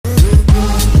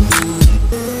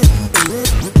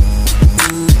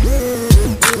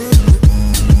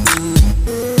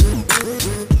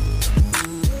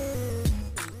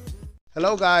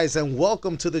Hello, guys, and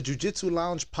welcome to the Jiu-Jitsu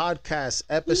Lounge Podcast,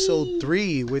 Episode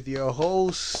 3, with your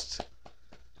host,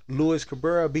 Luis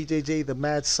Cabrera, BJJ, the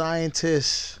Mad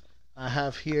Scientist. I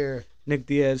have here Nick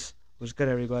Diaz, what's good,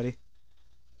 everybody?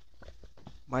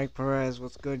 Mike Perez,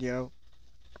 what's good, yo?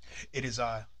 It is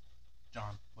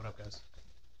John. What up, guys?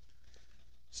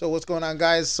 So what's going on,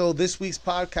 guys? So this week's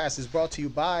podcast is brought to you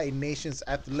by Nations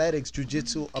Athletics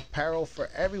Jiu-Jitsu Apparel for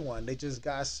everyone. They just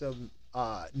got some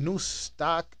new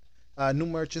stock, new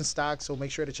merchant stock, so make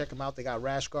sure to check them out. They got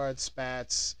rash guards,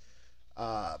 spats,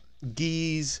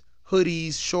 gis,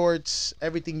 hoodies, shorts,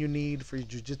 everything you need for your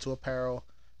jiu-jitsu apparel.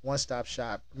 One-stop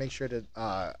shop. Make sure to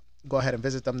go ahead and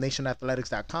visit them,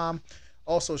 nationathletics.com.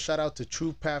 Also, shout out to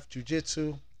True Path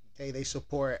Jiu-Jitsu. Okay, they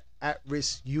support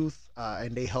at-risk youth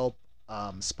and they help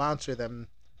sponsor them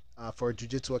for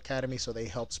Jiu-Jitsu Academy, so they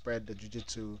help spread the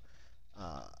Jiu-Jitsu.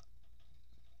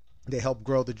 They help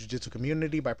grow the Jiu-Jitsu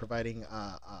community by providing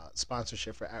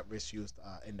sponsorship for at-risk youth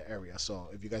in the area. So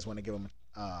if you guys want to give them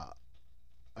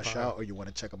a shout or you want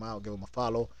to check them out, give them a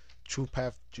follow. True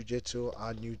Path Jiu-Jitsu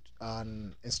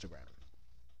on Instagram.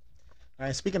 All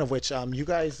right. Speaking of which, you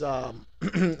guys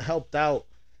helped out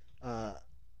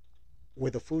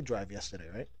with a food drive yesterday,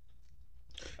 right?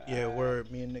 Yeah, where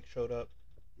me and Nick showed up.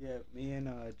 Yeah, me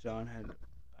and John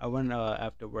I went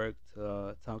after work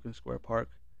to Tompkins Square Park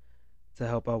to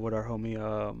help out with our homie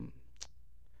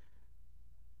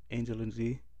Angel and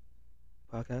Z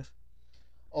podcast.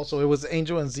 Also, it was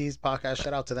Angel and Z's podcast.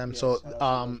 Shout out to them. Yeah, so, shout out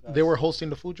to those guys. they were hosting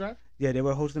the food drive. Yeah, they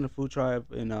were hosting a food drive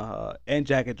and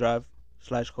jacket drive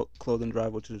 / clothing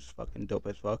drive, which is fucking dope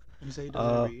as fuck. You say he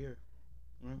does it every year.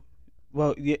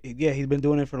 Well, yeah, he's been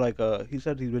doing it for he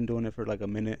said he's been doing it for like a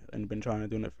minute and been trying to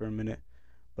do it for a minute.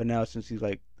 But now since he's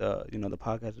like the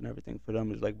podcast and everything for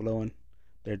them is like blowing,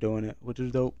 they're doing it, which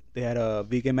is dope. They had a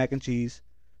vegan mac and cheese,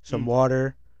 some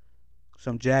water,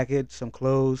 some jackets, some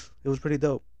clothes. It was pretty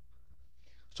dope.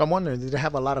 So I'm wondering, did they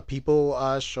have a lot of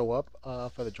people show up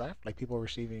for the drive? Like people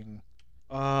receiving?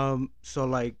 So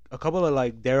like a couple of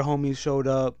like their homies showed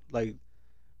up, like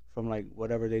from like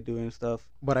whatever they do and stuff.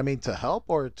 But I mean, to help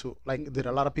or to like, did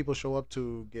a lot of people show up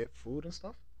to get food and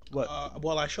stuff? What?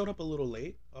 Well, I showed up a little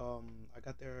late. I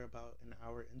got there about an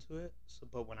hour into it. So,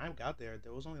 but when I got there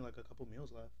was only like a couple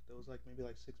meals left. There was like maybe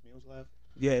like 6 meals left.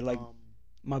 Yeah, like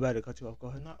my bad to cut you off. Go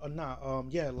ahead.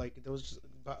 Yeah, like there was just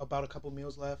about a couple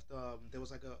meals left. There was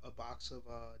like a box of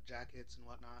jackets and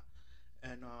whatnot.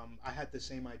 And I had the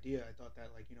same idea. I thought that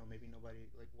like maybe nobody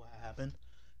like what happened,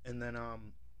 and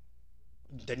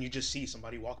then you just see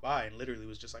somebody walk by and literally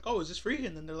was just like, oh, is this free?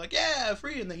 And then they're like, yeah,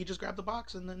 free. And then he just grabbed the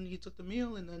box and then he took the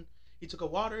meal and then he took a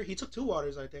water. He took 2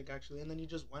 waters, I think, actually. And then he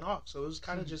just went off. So it was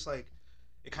kind of just like,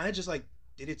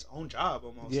 did its own job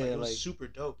almost. Yeah, like, it was super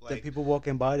dope. The Like people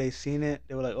walking by, they seen it.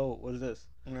 They were like, oh, what is this?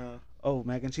 yeah, Oh,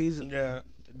 mac and cheese. yeah.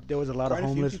 There was a lot Quite of a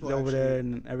few homeless people, over there actually.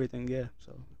 and everything. Yeah,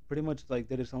 so pretty much like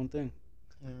did its own thing.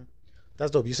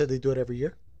 That's dope. You said they do it every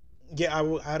year? Yeah,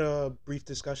 I had a brief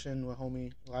discussion with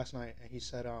homie last night, and he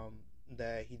said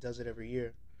that he does it every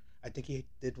year. I think he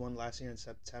did one last year in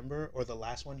September, or the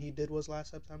last one he did was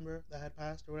last September that had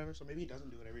passed or whatever. So maybe he doesn't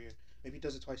do it every year. Maybe he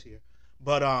does it twice a year.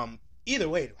 But either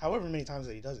way, however many times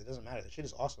that he does it, doesn't matter. The shit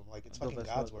is awesome. Like it's fucking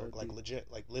God's work. Like legit.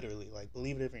 Like literally. Like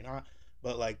believe it if you're not.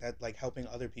 But like that, like helping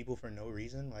other people for no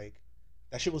reason. Like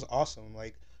that shit was awesome.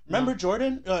 Like remember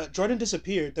Jordan? Jordan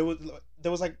disappeared. There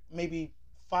was like maybe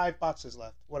 5 boxes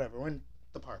left. Whatever. We're in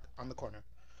the park on the corner.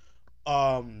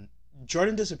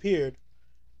 Jordan disappeared.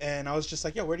 And I was just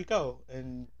like, yo, where'd he go?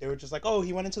 And they were just like, oh,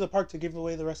 he went into the park to give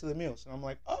away the rest of the meals. And I'm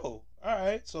like, oh, all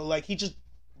right. So, like, he just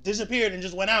disappeared and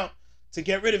just went out to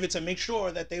get rid of it to make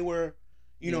sure that they were,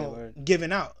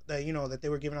 given out. That, that they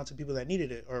were giving out to people that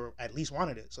needed it or at least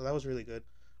wanted it. So that was really good.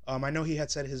 I know he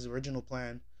had said his original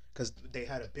plan, because they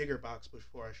had a bigger box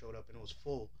before I showed up and it was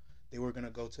full. They were going to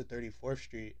go to 34th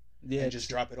Street. Yeah, and just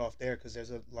drop it off there because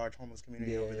there's a large homeless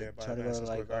community over there by Madison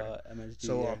Square Garden. MSG,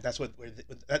 so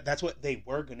that's what they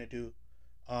were gonna do,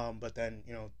 but then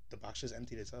the box just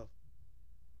emptied itself.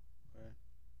 Right.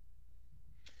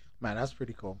 Man, that's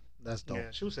pretty cool. That's dope. Yeah,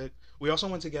 she was sick. We also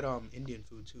went to get Indian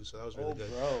food too, so that was really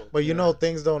good. Bro. But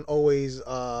things don't always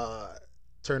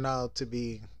turn out to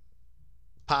be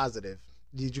positive.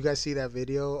 Did you guys see that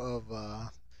video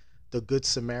of the Good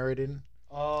Samaritan?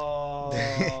 Oh.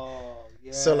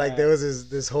 Yeah. So like there was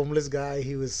this homeless guy.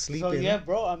 He was sleeping. So yeah,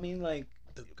 bro. I mean, like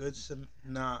the good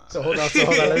nah. So hold on.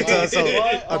 Let me tell you.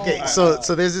 Okay. Oh,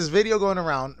 So there's this video going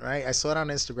around, right? I saw it on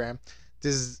Instagram.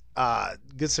 This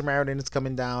Good Samaritan is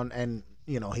coming down, and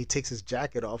he takes his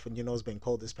jacket off, and it's been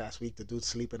cold this past week. The dude's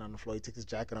sleeping on the floor. He takes his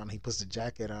jacket on. He puts the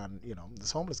jacket on.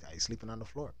 This homeless guy. He's sleeping on the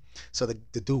floor. So the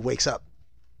dude wakes up.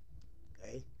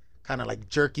 Okay. kind of like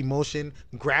jerky motion,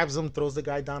 grabs him, throws the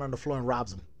guy down on the floor, and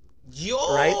robs him.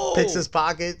 Yo! Right? Takes his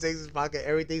pocket,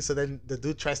 everything. So then the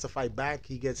dude tries to fight back.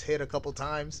 He gets hit a couple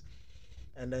times.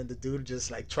 And then the dude just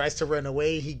like tries to run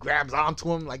away. He grabs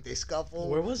onto him, like they scuffle.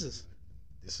 Where was this?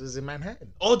 This was in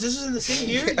Manhattan. Oh, this was in the same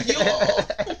year?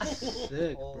 Yo!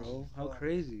 Sick, bro. How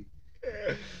crazy.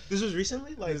 This was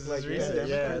recently? This Like is recent.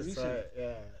 Yeah, recent.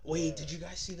 yeah. Wait, did you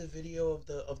guys see the video of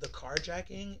the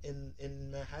carjacking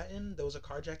in Manhattan? There was a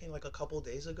carjacking like a couple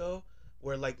days ago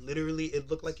where like literally it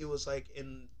looked like it was like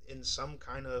in some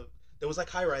kind of, there was like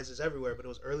high rises everywhere, but it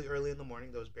was early in the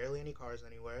morning. There was barely any cars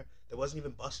anywhere. There wasn't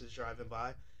even buses driving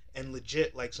by, and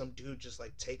legit like some dude just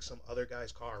like takes some other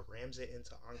guy's car, rams it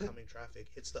into oncoming traffic,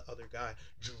 hits the other guy,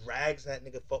 drags that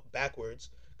nigga backwards.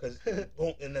 Cause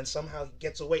boom, and then somehow he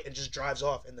gets away and just drives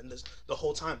off, and then there's the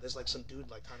whole time there's like some dude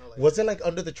like kind of like. Was it like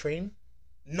under the train?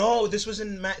 No, this was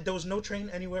in there was no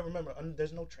train anywhere. Remember,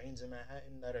 there's no trains in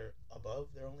Manhattan that are above.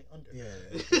 They're only under.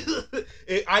 Yeah.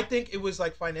 I think it was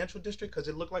like financial district because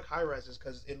it looked like high rises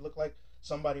because it looked like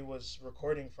somebody was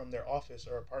recording from their office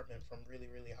or apartment from really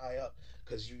high up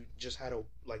because you just had a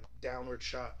like downward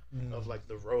shot of like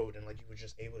the road and like you were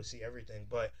just able to see everything.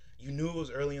 But you knew it was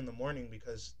early in the morning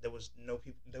because there was no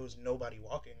people, there was nobody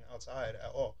walking outside at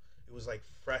all. It was like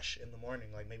fresh in the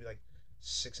morning, like maybe like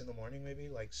 6 in the morning, maybe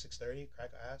like 6:30, crack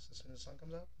of ass as soon as the sun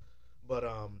comes out. But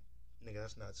nigga,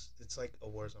 that's nuts. It's like a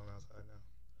war zone outside now.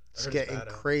 It's getting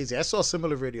crazy. I saw a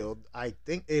similar video. I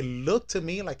think it looked to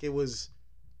me like it was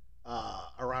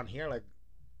around here, like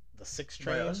the 6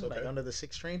 train, like under the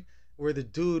 6 train, where the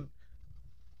dude.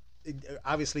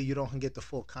 Obviously, you don't get the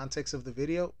full context of the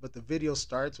video, but the video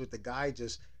starts with the guy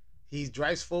he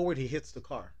drives forward, he hits the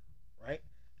car, right?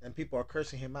 And people are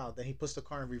cursing him out. Then he puts the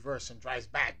car in reverse and drives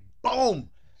back,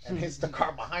 boom, and hits the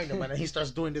car behind him. And then he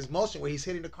starts doing this motion where he's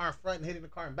hitting the car in front and hitting the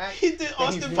car in back. He did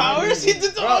Austin Powers. He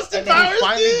did the Austin and Powers. He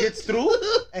finally dude. gets through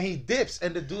and he dips,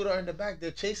 and the dude are in the back.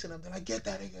 They're chasing him. They're like, "Get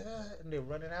that nigga!" And they're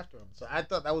running after him. So I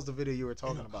thought that was the video you were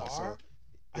talking about. Car?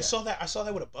 So I saw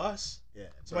that with a bus. yeah,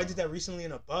 Somebody did that recently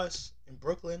in a bus in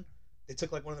Brooklyn. They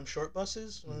took like one of them short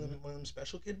buses, one of them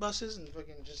special kid buses, and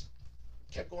fucking just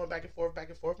kept going back and forth, and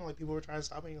like people were trying to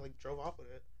stop it and like drove off with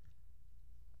it.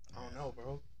 I don't know,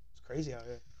 bro. It's crazy out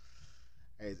here.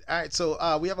 All right,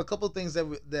 so we have a couple of things that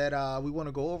we want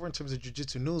to go over in terms of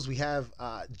jiu-jitsu news. We have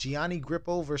Gianni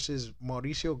Grippo versus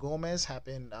Mauricio Gomez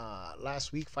happened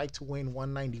last week, fight to win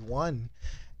 191,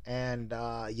 and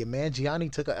your man Gianni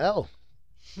took a L.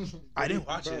 I didn't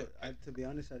watch Bro, it. To be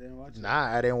honest, I didn't watch it.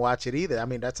 Nah, I didn't watch it either. I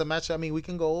mean, that's a match. I mean, we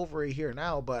can go over it here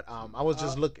now, but I was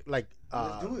just let's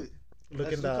do it.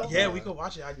 looking Let's the Yeah, we could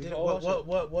watch it. I did.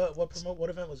 What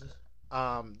event was this?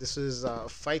 this is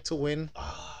fight to win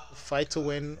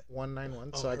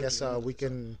 191. So I guess we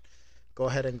can go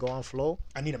ahead and go on flow.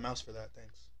 I need a mouse for that.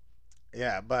 Thanks.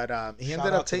 Yeah, but he Shout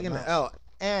ended out up to the taking the mouse. L.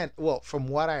 And well, from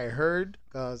what I heard,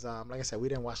 because like I said, we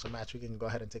didn't watch the match. We can go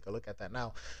ahead and take a look at that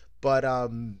now. But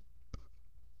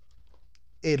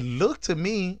it looked to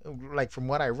me like from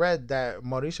what I read that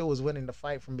Mauricio was winning the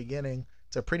fight from beginning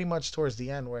to pretty much towards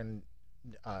the end when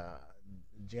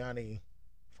Gianni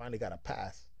finally got a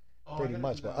pass. Pretty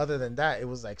much, but other than that, it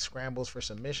was like scrambles for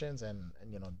submissions, and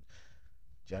you know,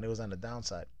 Gianni was on the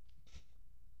downside.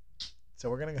 So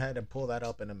we're gonna go ahead and pull that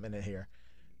up in a minute here.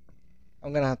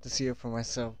 I'm gonna have to see it for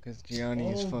myself because Gianni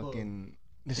is fucking.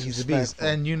 He's a beast,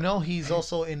 and you know he's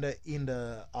also in the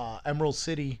Emerald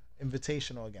City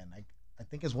Invitational again. I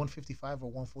think it's 155 or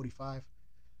 145.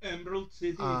 Emerald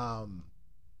City. Um,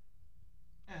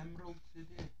 Emerald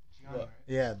City.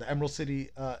 yeah, the Emerald City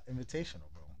Invitational,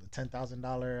 bro. The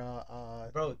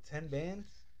 $10,000. Bro, 10 bands.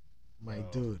 My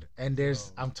Bro. dude, and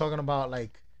there's Bro. I'm talking about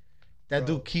like that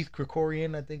Bro. dude Keith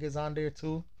Krikorian, I think is on there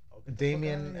too.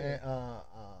 Damian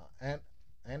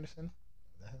Anderson.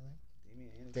 Is that his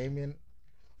name? Damian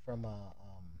from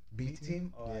B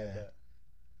Team. Oh, yeah.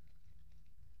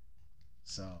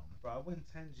 So Bro, I win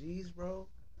 10 G's, bro.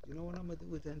 You know what I'm gonna do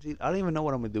with 10 G's? I don't even know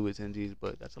what I'm gonna do with 10 G's,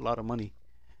 but that's a lot of money.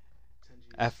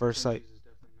 At first sight.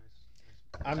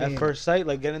 I mean, At first sight,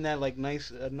 like getting that like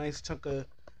nice chunk of,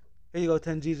 here you go,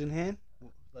 10 G's in hand.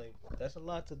 Like that's a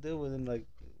lot to deal with in like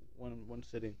one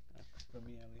sitting, for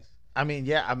me at least. I mean,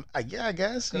 yeah, I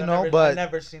guess you I know, never, but I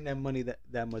never seen that money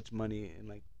that much money in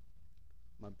like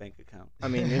my bank account. I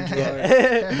mean, it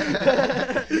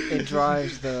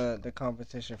drives the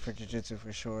competition for jiu-jitsu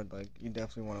for sure. Like, you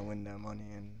definitely want to win that money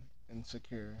and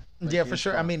secure. Like, yeah, your for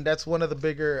sure. I spot. mean, that's one of the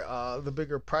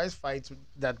bigger prize fights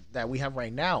that we have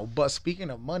right now. But speaking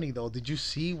of money, though, did you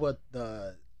see what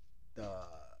the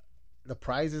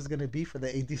prize is going to be for the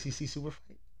ADCC Super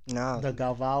Fight? Nah, The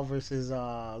Galval versus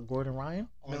Gordon Ryan.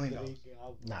 $1 million.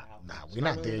 Nah, It's we're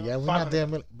not not there $1 yet. million. We're not there.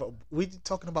 500,000. But we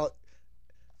talking about.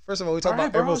 First of all, we talking Alright,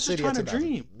 about bro, I Emerald was just City at trying to 2000.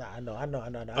 dream. Nah, I know. I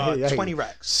hear you. 20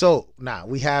 racks. So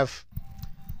we have.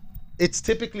 It's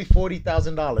typically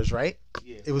 $40,000, right?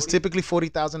 Yeah, It was 40. typically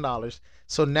 $40,000.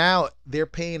 So now they're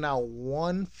paying out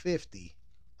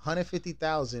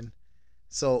 150,000.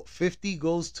 So 50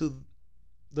 goes to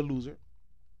the loser,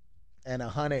 and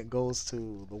 100 goes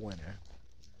to the winner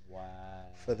Wow.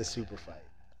 for the super fight.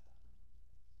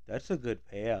 That's a good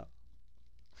payout.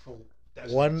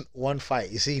 That's One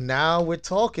fight. You see, now we're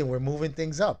talking. We're moving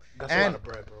things up. That's a And lot of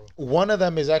bread, bro. one of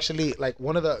them is actually like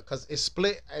one of the because it's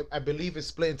split. I believe it's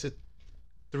split into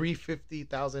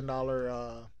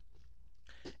 $350,000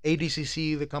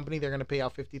 ADCC, the company, they're gonna pay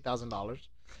out $50,000.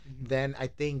 Then I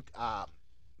think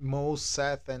Mo,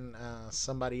 Seth, and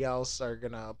somebody else are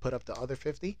gonna put up the other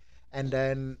 50, and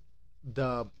then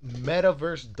the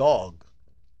Metaverse Dog,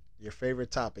 your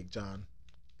favorite topic, John.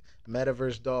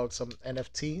 Metaverse Dog, some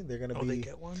NFT. They're gonna Oh, they be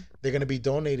get one?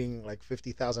 donating like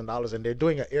 $50,000, and they're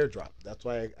doing an airdrop. That's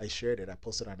why I shared it. I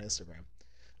posted on Instagram.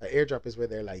 An airdrop is where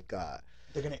they're like,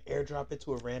 They're gonna airdrop it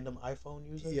to a random iPhone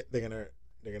user? yeah, they're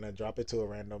gonna drop it to a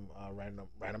random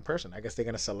person. I guess they're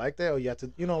gonna select it, or you have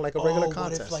to, like a regular What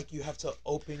contest. if like you have to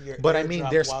open your But I mean, airdrop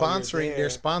they're while you're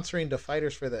sponsoring there? the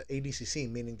fighters for the ADCC,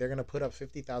 meaning they're gonna put up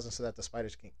 50,000 so that the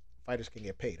fighters can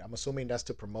get paid. I'm assuming that's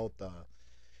to promote the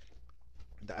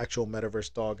actual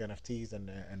Metaverse Dog NFTs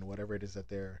and whatever it is that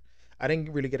they're. I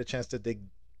didn't really get a chance to dig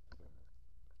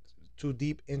too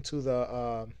deep into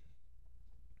the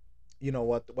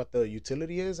what the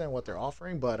utility is and what they're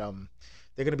offering, but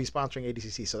they're gonna be sponsoring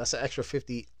ADCC, so that's an extra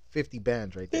 50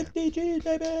 bands right there. 50 G's,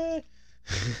 baby.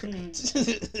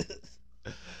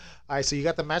 All right, so you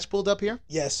got the match pulled up here.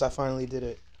 Yes, I finally did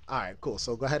it. All right, cool.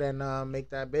 So go ahead and make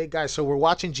that big, guys. So we're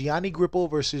watching Gianni Grippo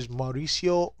versus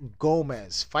Mauricio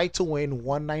Gomez. Fight to win,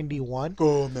 191.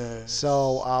 Gomez.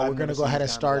 So we're I've gonna never go seen ahead the and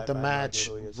guy in start life. the I have no match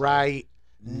idea who he is. right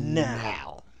Now.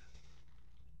 now.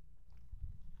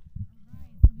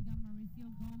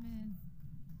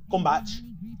 Combate.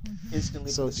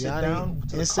 Instantly So put the sit Gianni down to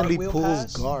the instantly cartwheel pulls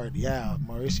pass. guard. Yeah,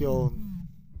 Mauricio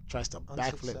tries to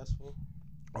backflip Unsuccessful.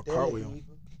 or There cartwheel. you go.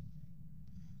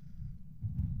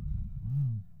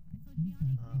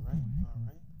 All right.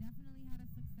 Definitely had a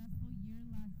successful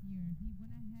year last year. He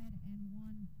went ahead and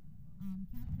won,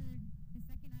 captured his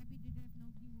second IBJJF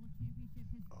No-Gi World Championship,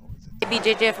 his Oh, is it?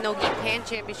 BJJF No-Gi Pan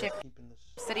Championship, Keeping this.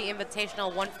 City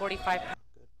Invitational 145.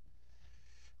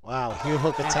 Wow, heel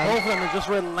hook Both attempt. of them are just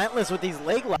relentless with these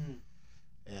leg locks.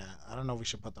 Yeah, I don't know if we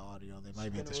should put the audio. They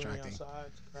might be Spin a rolling distracting.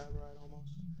 outside, crab ride almost.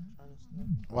 Trying to step.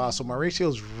 Wow, so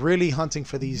Mauricio's really hunting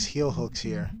for these heel hooks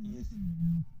here. He's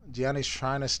Gianni's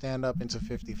trying to stand up into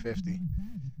 50-50.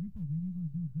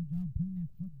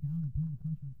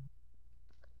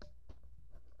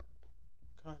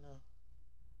 kind of.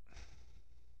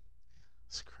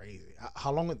 It's crazy.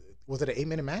 How long was it? An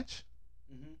 8-minute match?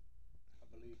 I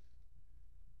believe.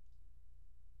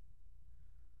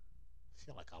 I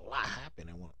feel like a lot happened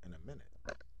in a minute.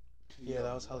 Yeah,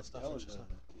 that was hella stuff. That was Interesting.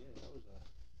 that was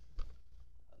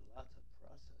a lot to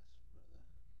process, brother.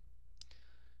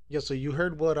 Yeah, so you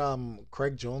heard what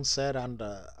Craig Jones said on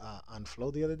the on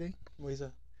Flow the other day? What is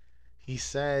that? He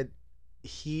said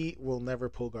he will never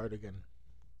pull guard again.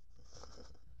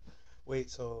 Wait,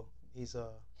 so he's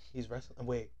wrestling.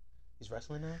 Wait, he's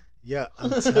wrestling now. Yeah, I'm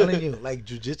telling you, like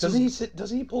jujitsu. Doesn't he sit?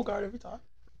 Doesn't he pull guard every time?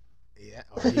 Yeah,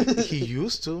 or he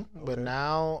used to, but Okay.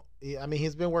 now I mean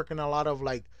he's been working a lot of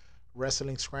like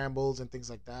wrestling scrambles and things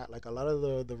like that. Like a lot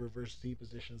of the reverse D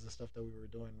positions and stuff that we were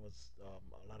doing was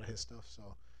a lot of his stuff.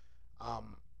 So,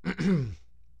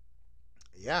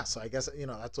 yeah. So I guess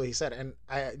that's what he said. And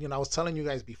I was telling you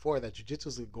guys before that jujitsu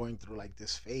is going through like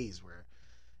this phase where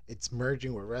it's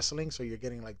merging with wrestling. So you're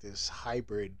getting like this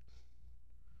hybrid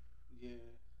Yeah.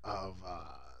 of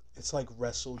It's like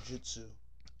wrestle jitsu.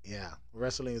 yeah,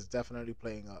 wrestling is definitely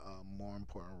playing a more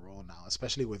important role now,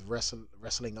 especially with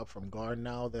wrestling up from guard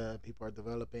now that people are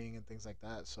developing and things like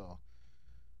that. So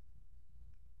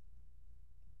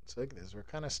look at this. We're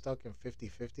kind of stuck in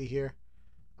 50-50 here.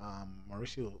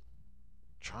 Mauricio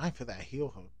trying for that heel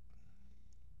hook.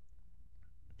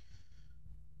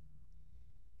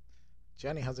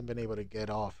 Gianni hasn't been able to get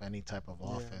off any type of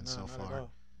offense so not at far.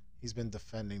 all. He's been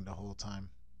defending the whole time.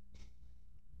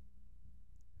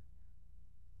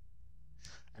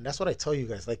 And that's what I tell you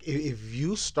guys. Like, if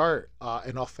you start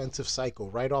an offensive cycle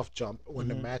right off jump when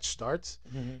the Mhm. match starts,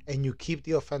 Mm-hmm. and you keep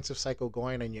the offensive cycle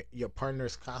going, and your partner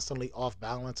is constantly off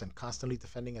balance and constantly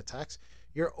defending attacks,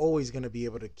 you're always going to be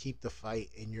able to keep the fight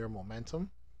in your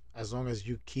momentum as long as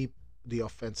you keep the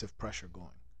offensive pressure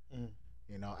going.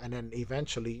 You know, and then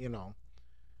eventually, you know,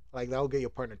 like that'll get your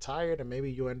partner tired, and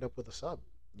maybe you end up with a sub.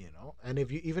 You know, and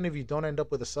if you even if you don't end up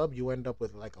with a sub, you end up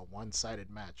with like a one-sided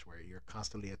match where you're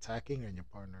constantly attacking and your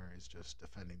partner is just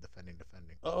defending, defending,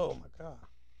 defending. Oh my god.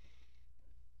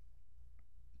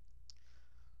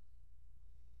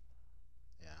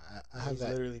 Yeah, I have He's that.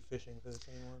 literally fishing for the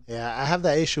same one. Yeah, I have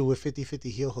that issue with 50-50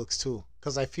 heel hooks too,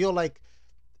 because I feel like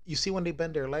you see when they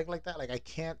bend their leg like that, like I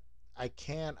can't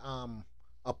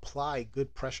apply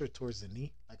good pressure towards the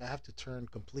knee. Like I have to turn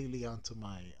completely onto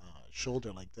my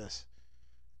shoulder like this.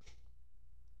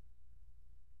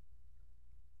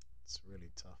 It's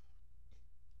really tough.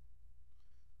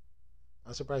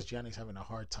 I'm surprised Gianni's having a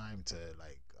hard time to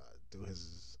like do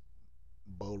his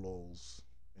bolos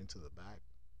into the back.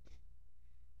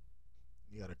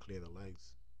 You gotta clear the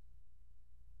legs.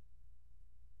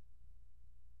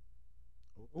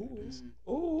 Oh, there it is.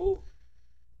 Ooh.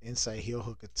 Inside heel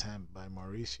hook attempt by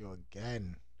Mauricio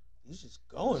again. He's just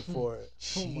going for it.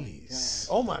 Jeez.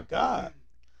 Oh my god.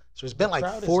 So it's been The like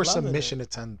crowd is 4 loving submission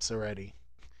attempts already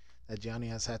that Gianni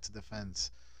has had to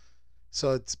defend.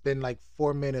 So it's been like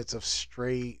 4 minutes of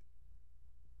straight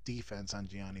defense on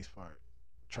Gianni's part,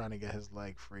 trying to get his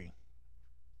leg free.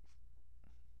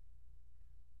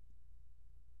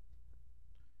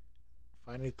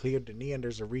 Finally cleared the knee, and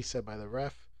there's a reset by the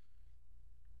ref.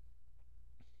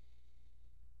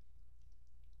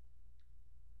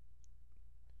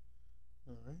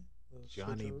 All right.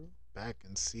 Gianni back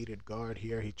in seated guard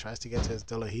here. He tries to get to his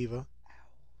De La Hiva.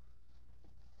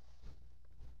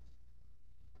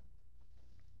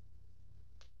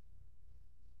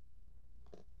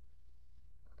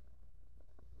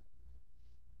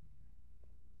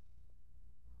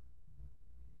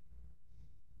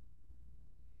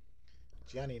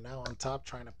 Gianni now on top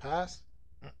trying to pass.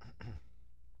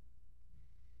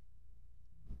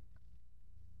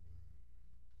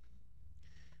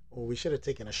 Oh, we should have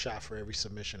taken a shot for every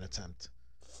submission attempt.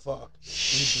 Fuck.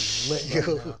 We'd be lit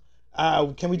right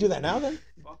now. Can we do that now then?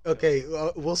 Okay,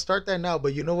 we'll start that now,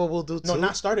 but you know what we'll do too? No,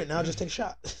 not start it now. Just take a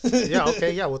shot. Yeah,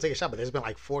 okay, yeah, we'll take a shot, but there's been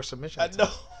like 4 submission I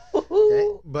attempts. know.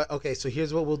 Okay? But okay, so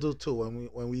here's what we'll do too.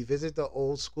 When we visit the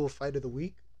old school fight of the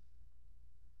week,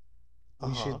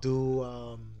 we should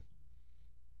do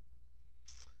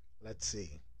let's see.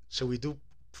 Should we do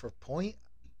for point?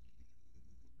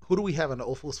 Who do we have in the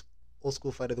old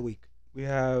school fight of the week? We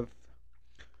have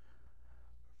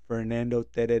Fernando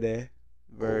Terete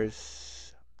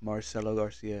versus Marcelo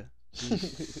Garcia.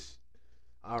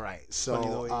 All right, Funny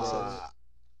the way he so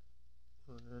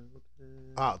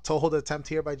says toe hold attempt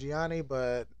here by Gianni,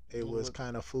 but it was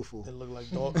kind of foo-foo. It looked like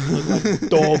dog. It looked like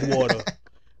dog water.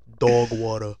 Dog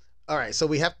water. All right, so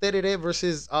we have Terete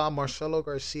versus Marcelo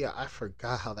Garcia. I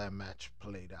forgot how that match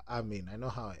played out. I mean, I know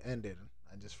how it ended.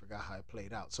 I just forgot how it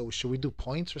played out. So should we do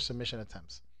points or submission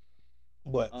attempts?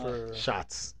 What for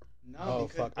Shots. No, Oh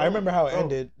because, fuck! I remember how it bro,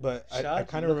 ended, but I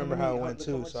shots, kind of look how remember how it many- went look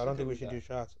how too. much So I don't think we shit should we do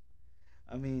shots.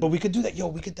 I mean, But we could do that. Yo,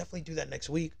 we could definitely do that next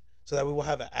week, so that we will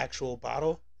have an actual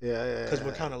bottle. Yeah. Because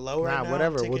we're kind of low right now. Nah,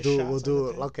 whatever. taking We'll do. shots We'll on do.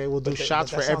 the thing. Okay, we'll do But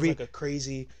shots that for sounds every. like a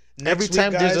crazy. Every Next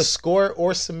time week, there's a guys, score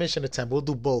or submission attempt, we'll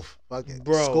do both. Fuck it.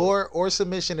 Bro. Score or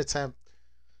submission attempt,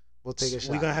 we'll take a shot.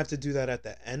 we're gonna have to do that at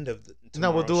the end of the.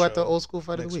 No, we'll do tomorrow's at the show, old school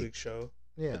fight of next the week. week's show.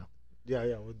 Yeah.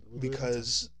 We'll do it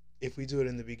Because if we do it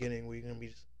in the beginning, we're gonna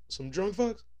be some drunk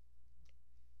fucks.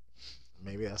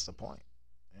 maybe that's the point.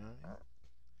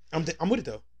 Yeah. I'm with it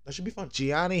though. That should be fun.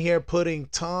 Gianni here putting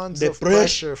tons The of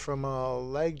pressure from a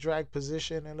leg drag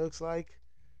position, it looks like.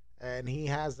 And he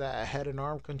has that head and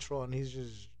arm control, and he's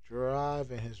just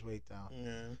driving his weight down.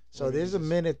 Yeah. So there's a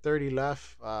minute 30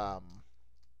 left.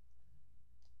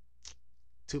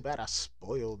 Too bad I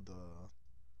spoiled the...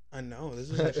 I know.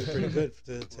 This is actually pretty good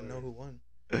to know who won.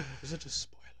 It's such a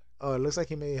spoiler. Oh, it looks like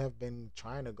he may have been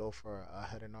trying to go for a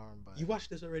head and arm, but... You watched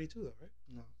this already too, though, right?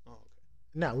 No. Oh, okay.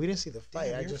 No, we didn't see the fight.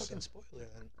 Damn, I you're just... a fucking spoiler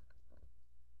then.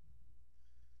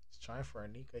 Trying for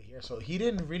Anika here. So he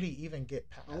didn't really even get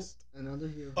past. Another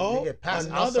heel. Oh, He didn't get past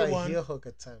another outside one. heel hook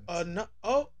attempt. No.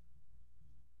 Oh.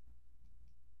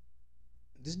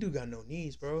 This dude got no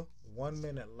knees, bro. 1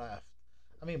 minute left.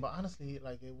 I mean, but honestly,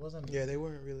 like, it wasn't... Yeah, they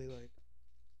weren't really like.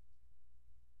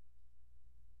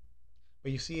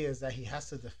 But you see is that he has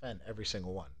to defend every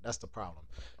single one. That's the problem.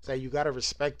 So you got to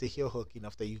respect the heel hook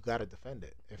enough that you got to defend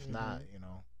it. If not, you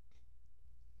know.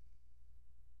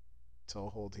 Toe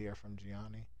hold here from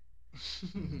Gianni.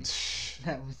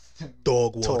 That was terrible.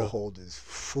 Dog Toe hold is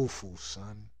foo-foo,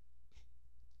 son.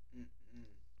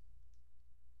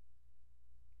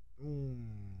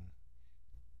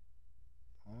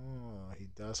 Oh, he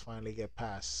does finally get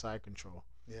past side control.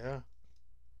 Yeah.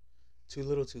 Too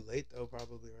little, too late, though.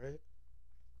 Probably right.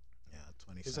 Yeah,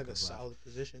 20 He's like a seconds left. solid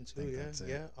position too. Think Yeah, that's it.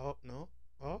 yeah. Oh no.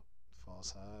 Oh.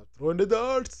 False high. Throwing the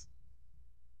darts.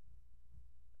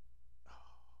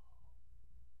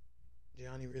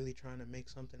 Gianni really trying to make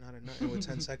something out of nothing with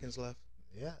 10 seconds left.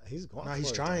 Yeah, he's going. No, for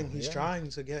he's it, trying. though. He's Yeah. trying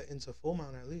to get into full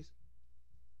mount at least.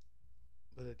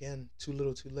 But again, too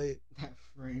little, too late. That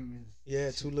frame is.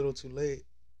 Yeah, too little, too late.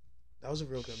 That was a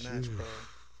real good match, bro.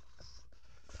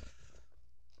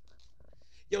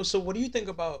 Yo, so what do you think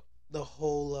about the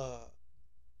whole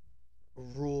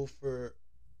rule for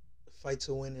fight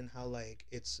to win and how like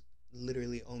it's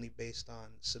literally only based on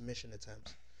submission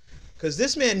attempts? Because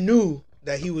this man knew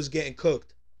that he was getting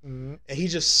cooked, Mhm. and he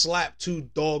just slapped 2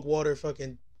 dog water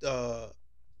fucking toe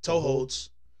holds.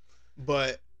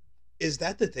 But is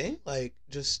that the thing? Like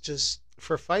just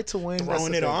For fight to win, that's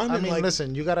throwing the it thing. on I and, mean, like-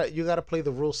 listen, you gotta play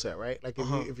the rule set, right? Like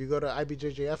Uh-huh. if you go to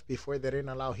IBJJF before they didn't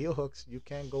allow heel hooks, you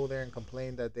can't go there and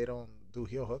complain that they don't do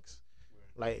heel hooks.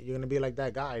 Like you're gonna be like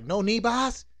that guy, no knee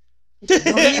bars. No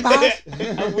knee bars.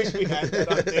 I wish we had that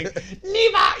on thing.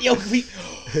 Niba! Yo,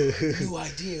 new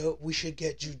idea. We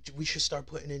should start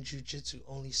putting in jujitsu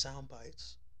only sound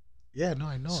bites. Yeah, no,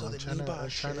 I know. So I'm the trying knee to, bar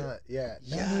shit. yeah.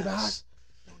 No Yes. knee bars.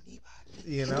 No knee bar.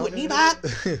 You Do know. it knee bar.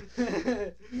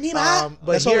 Knee bar.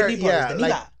 But That's all here, the knee bar is, yeah, the knee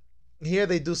like bar. here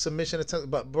they do submission attempts.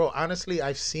 But bro, honestly,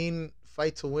 I've seen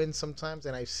fight to win sometimes,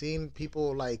 and I've seen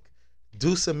people like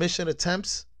do submission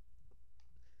attempts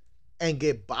and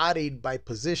get bodied by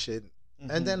position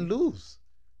and then lose.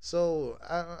 So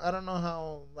I don't know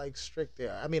how like strict they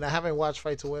are. I mean, I haven't watched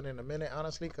fight to win in a minute,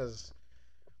 honestly, because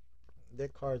their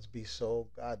cards be so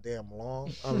goddamn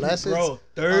long. Unless Bro, it's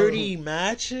 30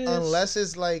 matches? unless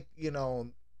it's like,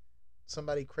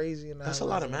 somebody crazy and That's a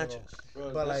lot of matches.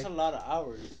 Bro, But, that's like- a lot of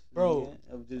hours, Bro,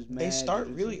 yeah, of just They mad start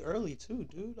jiu-jitsu. really early too,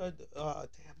 dude. Damn, I'm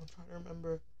trying to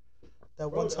remember that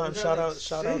Bro, one they time. got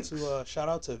Shout like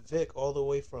out to Vic all the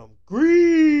way from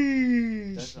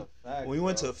Greece. That's a fact. We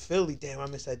went bro. to Philly. Damn, I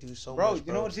miss that dude so Bro, much.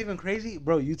 you know what's even crazy?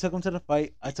 Bro, you took him to the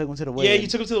fight. I took him to the weigh-in. Yeah, you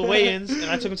took him to the weigh-ins, and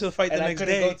I took him to the fight the and I next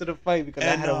couldn't day. go to the fight because I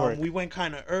And had to work. we went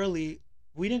kind of early.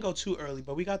 We didn't go too early,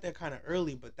 but we got there kind of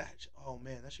early. But oh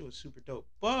man, that shit was super dope.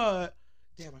 But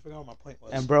damn, I forgot what my point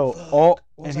was. And bro, Fuck. all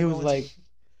What and I he was going like, to?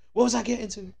 What was I getting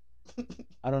to?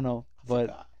 I don't know, but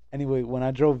Forgot. anyway, when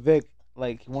I drove Vic,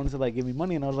 like he wanted to like give me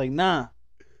money, and I was like, nah,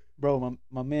 bro,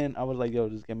 my man, I was like, yo,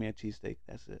 just get me a cheesesteak.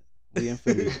 That's it. We in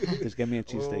Philly, just get me a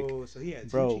cheesesteak. Oh, so he had two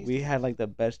Bro, we cheesesteaks? had like the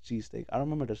best cheesesteak. I don't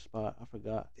remember the spot. I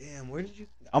forgot. Damn, where did you?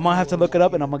 I'm gonna have to look it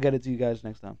up, and I'm gonna get it to you guys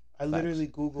next time. I literally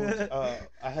googled.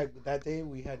 I had that day.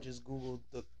 We had just googled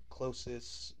the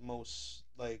closest, most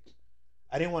like.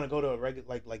 I didn't want to go to a regular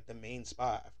like the main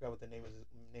spot. I forgot what the name of it.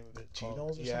 Geno's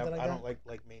called. or Yeah, something like I don't that?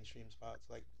 like mainstream spots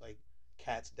like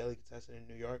Cat's Delicatessen in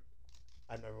New York.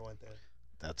 I never went there.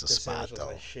 That's a The spot sandwich looks though.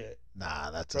 like shit.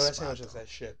 Nah, that's Bro, a that spot sandwich looks though. like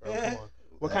shit, bro. Come on.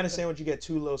 What kind of sandwich you get?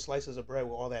 2 little slices of bread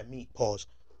with all that meat. Pause.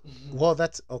 Well,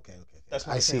 that's okay. That's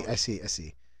I my see. sandwich. I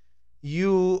see.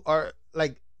 You are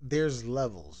like there's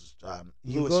levels.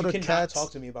 You Lewis, go you to cannot Cats.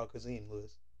 talk to me about cuisine,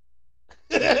 Lewis.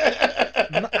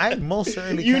 No, I most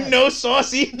certainly You can. know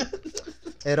saucy.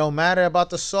 It don't matter about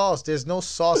the sauce. There's no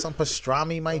sauce on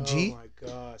pastrami, my G. Oh my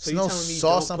god! There's no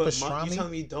sauce on You pastrami?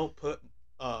 telling me don't put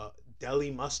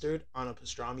deli mustard on a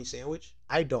pastrami sandwich?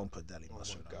 I don't put deli Oh my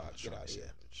mustard on God, my get outta pastrami here.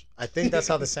 sandwich. I think that's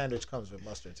how the sandwich comes with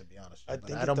mustard, to be honest. I But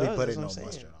think I it don't be does, putting no that's what I'm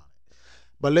mustard saying. on it.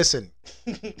 But listen,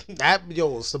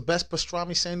 it's the best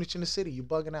pastrami sandwich in the city. You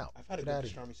bugging out. I've had a Get good outta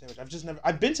here. pastrami sandwich. I've just never.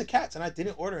 I've been to Cats and I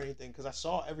didn't order anything because I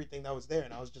saw everything that was there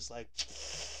and I was just like,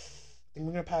 I think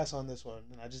we're gonna pass on this one.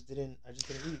 And I just didn't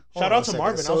eat. Hold Shout on out a to second.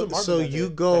 Marvin. I was with Marvin. So that day, you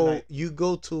that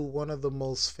go night. to one of the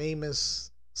most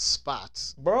famous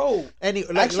spots. bro. Any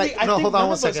Actually, I no, think hold on none one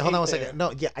of us second. Hold on ate one second. there.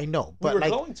 No, yeah, I know, We but were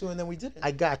like going to and then we didn't.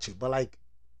 I got you, but like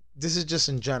this is just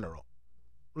in general.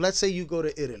 Let's say you go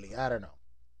to Italy. I don't know.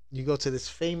 You go to this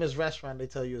famous restaurant. They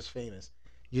tell you it's famous.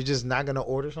 You're just not gonna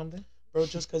order something. Bro,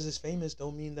 just because it's famous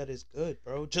don't mean that it's good,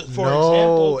 bro. Just for No,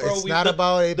 example, bro, it's not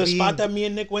about it the being. spot that me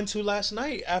and Nick went to last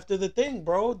night after the thing,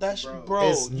 bro. That's bro.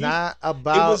 It's you- not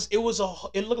about. It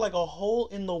looked like a hole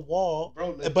in the wall,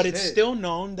 Bro, but it's legit. still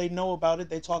known. They know about it.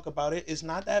 They talk about it. It's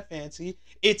not that fancy.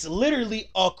 It's literally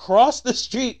across the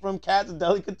street from Cat's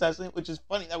Delicatessen, which is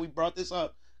funny that we brought this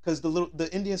up because the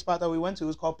Indian spot that we went to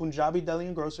was called Punjabi Deli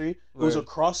and Grocery. It was Word.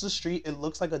 across the street. It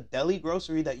looks like a deli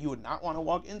grocery that you would not want to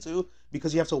walk into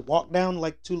because you have to walk down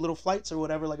like 2 little flights or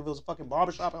whatever, like if it was a fucking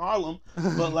barbershop in Harlem.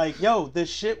 But like, yo, this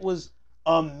shit was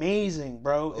amazing,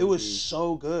 bro. It was OG.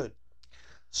 so good.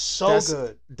 So That's-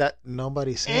 good. That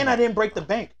nobody's saying. And that. I didn't break the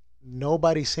bank.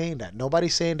 Nobody's saying that.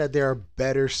 Nobody's saying that there are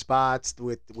better spots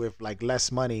with like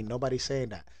less money. Nobody's saying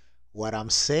that. What I'm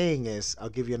saying is, I'll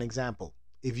give you an example.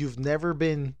 if you've never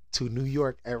been to New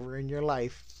York ever in your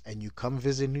life and you come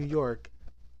visit New York,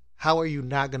 how are you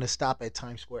not gonna stop at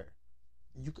Times Square?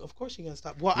 Of course you're gonna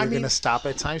stop. Well, You're gonna stop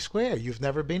at Times Square. You've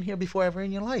never been here before ever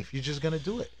in your life. You're just gonna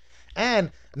do it.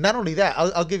 And not only that,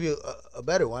 I'll give you a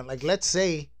better one. Like, let's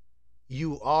say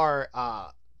you are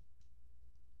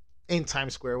in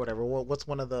Times Square, whatever. What's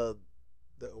one of the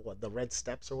red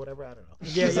steps or whatever? I don't know.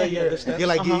 Yeah, It's yeah, like yeah. The steps. you're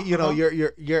like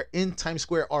Uh-huh. you're in Times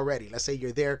Square already. Let's say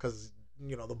you're there because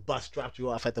the bus dropped you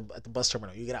off at the bus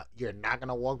terminal. You get out. You're not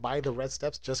gonna walk by the red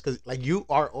steps just because like you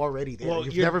are already there. Well,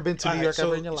 You've you're- never been to New alright, York so,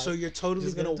 ever in your life. So you're totally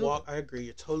Just gonna gonna do walk. it. I agree.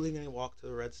 You're totally gonna walk to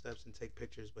the red steps and take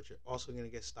pictures, but you're also gonna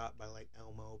get stopped by like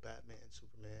Elmo, Batman,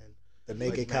 Superman, The like,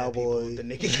 naked mad people, cowboy. the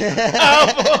naked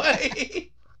cowboy.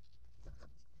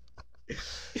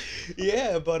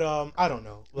 Yeah, but I don't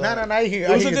know. No, I hear.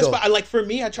 It was I a hear good you, though. spot. Like for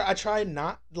me, I try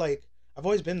not like I've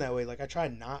always been that way. Like I try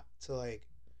not to like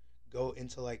go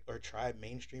into like or try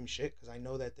mainstream shit because I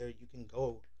know that there you can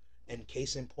go and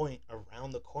case in point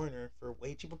around the corner for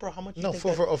way cheaper. Bro, how much? You No,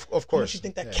 think of how much course. you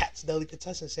think that Yeah. Cat's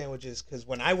Delicatessen sandwich is? Because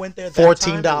when I went there, that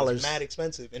 $14. time, it was mad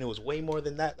expensive, and it was way more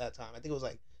than that time. I think it was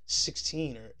like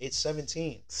 16 or it's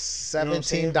 17.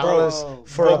 $17 Bro,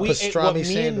 for But a we ate, pastrami what me and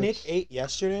sandwich. Nick ate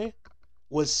yesterday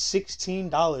was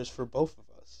 $16 for both of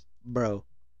us. Bro.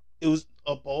 It was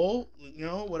a bowl,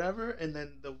 whatever, and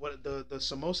then the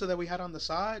samosa that we had on the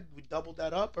side, we doubled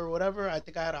that up or whatever. I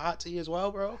think I had a hot tea as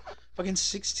well, bro. Fucking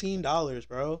 $16,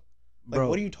 bro. Like, Bro,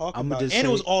 what are you talking I'ma about? And just it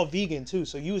was say- all vegan too,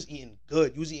 so you was eating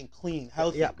good. You was eating clean,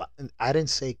 healthy. Yeah, but I didn't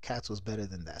say Cats was better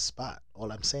than that spot.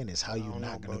 All I'm saying is how I you don't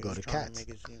not know, gonna bro. go You're to trying Cats. make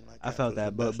it seem like I Cats felt was the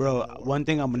that, but best bro, thing in the world. one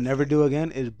thing I'm gonna never do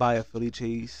again is buy a Philly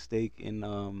cheese steak in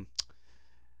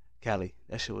Cali.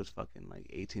 That shit was fucking like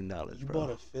 $18, You bro. bought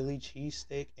a Philly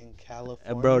cheesesteak in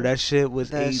California, Bro, that shit was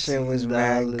That $18, shit was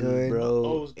mad good. bro.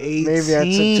 Oh, it was good. 18. Maybe I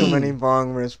took too many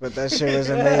bong rips, but that shit was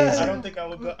amazing. I don't think I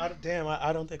would go. I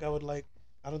don't think I would like.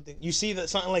 I don't think you see that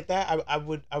something like that. I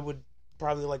would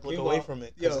probably like look away Meanwhile, from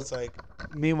it because yo. it's like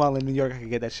Meanwhile, in New York, I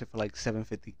could get that shit for like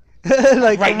 $7.50.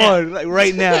 Like, Right come now. on, like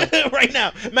right now. right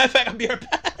now. Matter of fact, I'll be right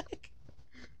back.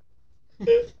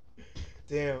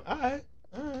 Damn. All right.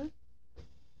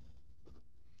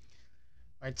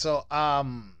 Right, so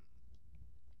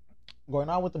going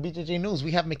on with the BJJ news,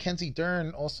 we have Mackenzie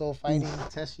Dern also fighting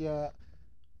Tessia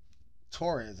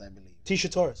Torres, I believe.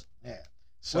 Tisha Torres. Yeah.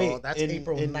 So Wait, that's in-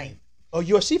 April in- 9th. Oh,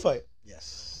 UFC fight.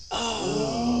 Yes.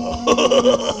 Oh.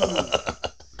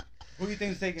 Who do you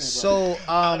think's taking it, bro? So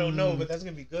I don't know, but that's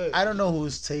gonna be good. I don't know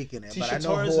who's taking it, but Tisha I know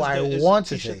Torres who is I the- want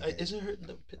to Tisha- take it. Isn't her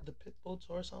the Pitbull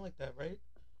Torres something like that, right?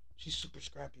 She's super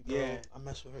scrappy, bro. Yeah. I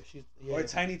mess with her. She's yeah. Or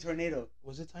Tiny Tornado.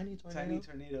 Was it Tiny Tornado? Tiny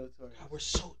Tornado. Torres. God, we're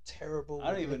so terrible. I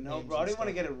don't with even know, nicknames bro. I and didn't want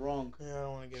to stuff. get it wrong. Yeah, I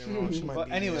don't want to get it wrong. She might But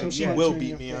beat anyway, me up. She yeah. will Punch you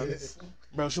beat in me your up. face.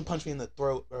 Bro, she'll punch me in the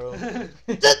throat, bro.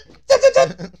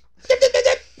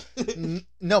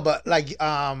 No, but like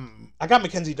I got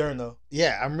Mackenzie Dern though.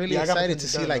 yeah, I'm really Yeah, I got excited to Mackenzie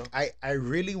see Dern, like I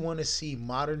really want to see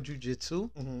modern jiu-jitsu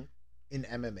Mm-hmm. in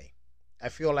MMA. I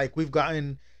feel like we've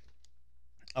gotten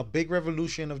a big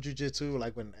revolution of jiu-jitsu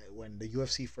like when the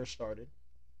UFC first started.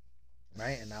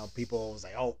 Right? And now people was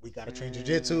like, "Oh, we got to train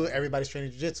jiu-jitsu. Everybody's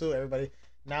training jiu-jitsu. Everybody."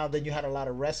 Now then you had a lot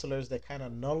of wrestlers that kind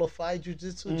of nullified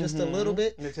jiu-jitsu just a little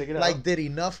bit. They take it out. Like did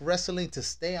enough wrestling to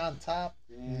stay on top,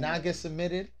 not get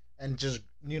submitted, and just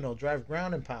drive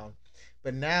ground and pound.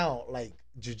 But now like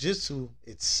jiu-jitsu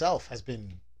itself has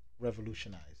been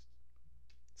revolutionized.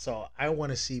 So I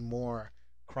want to see more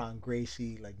Kron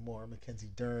Gracie, like more Mackenzie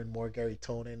Dern, more Gary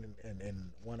Tonin,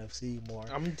 and ONE FC, more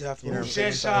I'm you definitely know what I'm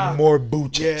saying? Buchecha. And more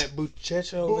Buchecha. Yeah,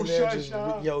 Buchecha over there. Just,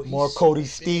 Buchecha. yo, he's More so Cody big,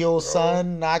 Steele, bro.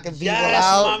 son, knocking people Yes,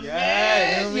 out. my Yes, man.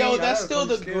 you know what I Yo, mean? that's Shout still out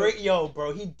the Cody great. Yo,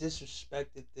 bro, he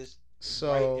disrespected this.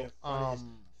 So, right in front of his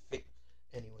face.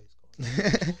 Anyways,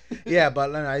 go on. yeah,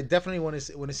 but I definitely want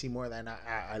to see more of that. And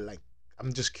I like.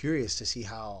 I'm just curious to see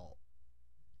how,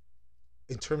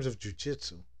 in terms of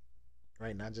jujitsu,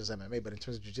 right? Not just MMA, but in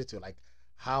terms of jujitsu, like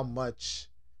how much,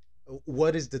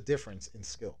 what is the difference in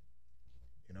skill?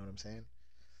 You know what I'm saying?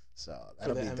 So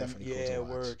that'll be definitely cool to watch.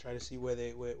 We're trying to see where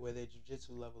their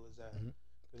jiu-jitsu level is at. Mhm.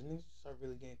 Because niggas start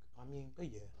really getting. I mean, but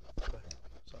yeah. Go ahead.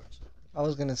 Sorry. I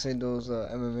was gonna say those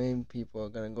MMA people are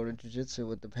gonna go to jiu-jitsu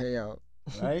with the payout.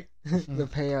 Right? The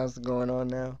payouts going on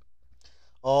now.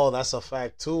 Oh, that's a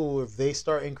fact too. If they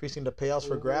start increasing the payouts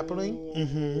for grappling,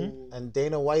 Mm-hmm. and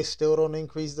Dana White still don't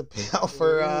increase the payout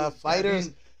for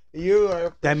fighters, you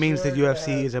are. That means the sure UFC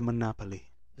gonna is a monopoly.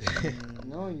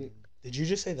 No, you Did you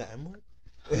just say the M word?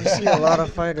 you see a lot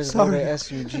of fighters go to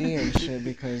Sorry. SUG and shit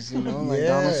because like Yeah.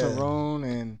 Donald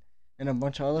Cerrone and a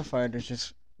bunch of other fighters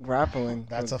just grappling.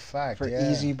 That's for, a fact. for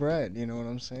yeah. easy bread. You know what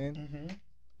I'm saying? Mm-hmm.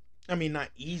 I mean, not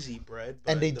easy bread,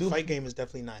 but And they the do- fight game is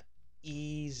definitely not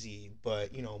easy.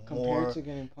 But you know, Compared more. to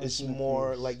getting punched It's in the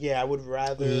more face. like I would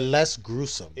rather less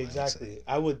gruesome. I'd exactly. say.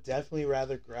 I would definitely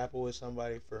rather grapple with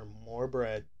somebody for more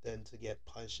bread than to get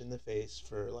punched in the face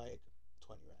for like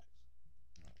 20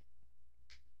 racks.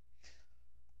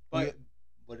 But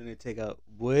wouldn't it take out?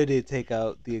 Would it take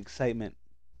out the excitement?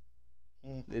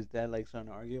 Mm. Is that like something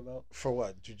to argue about? For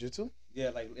what? Jiu-jitsu? Yeah,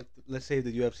 like if let's say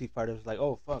the UFC fighters like,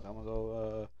 oh fuck, I'm gonna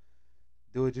go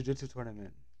do a jiu-jitsu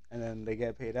tournament, and then they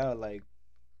get paid out. Like,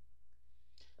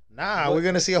 Nah, What- we're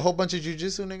gonna see a whole bunch of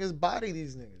jiu-jitsu niggas body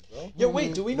these niggas, bro. Yo,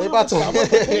 wait, do we know They how much about to- Cowboy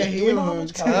got paid? Do we heel know how much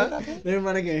hooked. Cowboy got paid? They're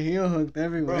about to get heel hooked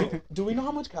everywhere. Bro, do we know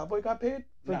how much Cowboy got paid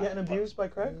for Nah, getting abused by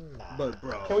Craig? but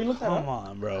bro, Can we look that come up?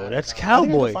 on, bro, that's I think I can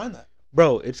Cowboy, find that.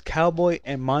 bro. It's Cowboy,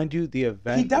 and mind you, the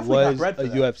event definitely got was bread a for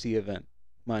that. UFC event,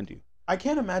 mind you, I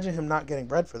can't imagine him not getting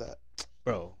bread for that.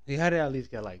 bro. He had to at least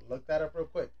get like Look that up real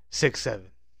quick. 6-7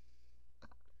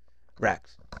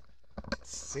 racks.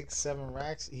 6-7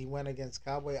 racks. He went against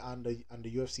Cowboy on the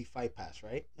UFC Fight Pass,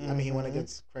 right? I mean, he went Mhm.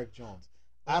 against Craig Jones.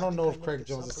 I I don't think know I if looked Craig this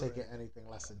Jones up is taking already. anything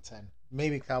less than 10.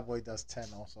 Maybe Cowboy does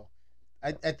 10 also.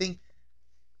 I think.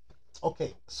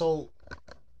 Okay, so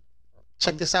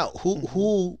check this out.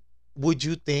 Who would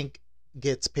you think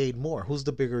gets paid more? Who's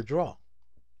the bigger draw?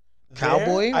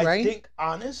 Cowboy, I right? think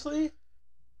honestly,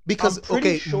 Because I'm pretty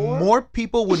okay, sure- more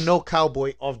people would know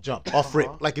Cowboy off jump, off rip.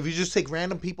 Uh-huh. Like if you just take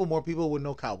random people, more people would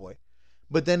know Cowboy.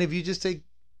 But then if you just take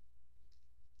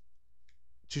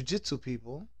jiu-jitsu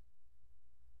people,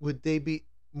 would they be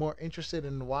more interested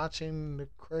in watching the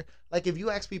like if you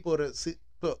ask people to see,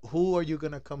 but who are you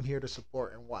gonna come here to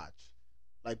support and watch?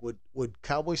 Like would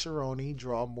Cowboy Cerrone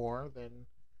draw more than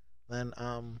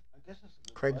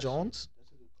Craig Jones?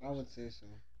 I would say so.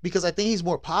 Because I think he's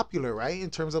more popular, right, in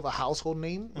terms of a household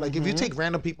name. Like if you Mhm. take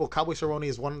random people, Cowboy Cerrone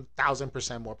is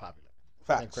 1,000% more popular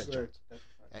than facts. Craig Jones.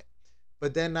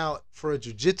 But then now for a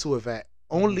jiu-jitsu event,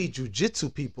 only jiu-jitsu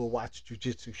people watch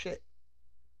jiu-jitsu shit.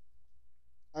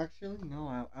 Actually,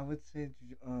 no. I would say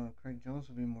Craig Jones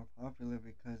would be more popular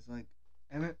because like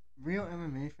real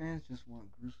MMA fans just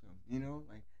want gruesome. You know,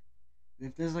 like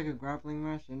if there's like a grappling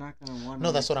match, they're not gonna want.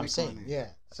 No, that's what I'm saying. Yeah.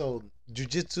 So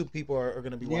jiu-jitsu people are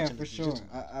gonna be Yeah, watching for the sure. jiu-jitsu.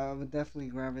 I would definitely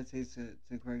gravitate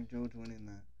to Craig Jones winning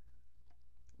that,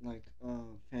 like,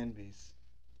 fan base.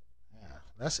 Yeah,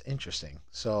 that's interesting.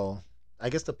 So I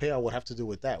guess the payout would have to do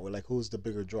with that. With like who's the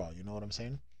bigger draw, you know what I'm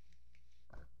saying?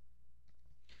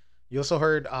 You also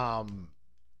heard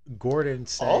Gordon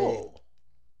say Oh,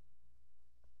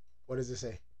 what does it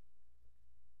say?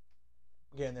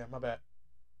 getting there. My bad.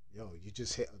 Yo, you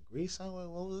just hit agree, son? What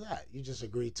was that? You just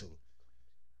agreed to.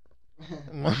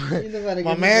 You know how to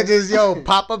My get man this- just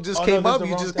pop up just Oh, no, came that's up. the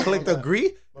You wrong just thing. clicked My bad.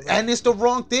 agree, My bad. and it's the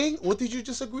wrong thing. What did you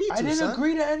just agree to? I didn't son?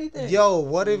 agree to anything. Yo,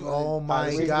 what if? Right. Oh my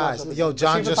Let's see if it gosh! pops up Yo, again.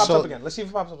 John Let's see if it just pops up sold. again. Let's see if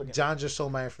it pops up again. John just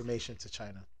sold my information to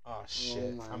China. Oh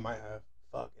shit! my I might God. have.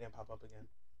 Fuck, it didn't pop up again.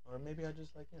 Or maybe I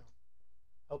just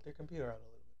help their computer out a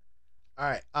little bit. All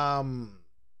right.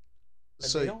 But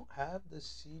So they don't have the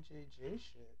CJJ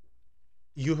shit.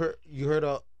 you heard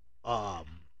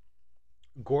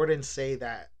Gordon say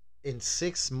that in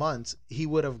 6 months he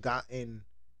would have gotten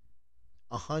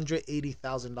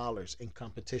 $180,000 in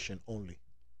competition only,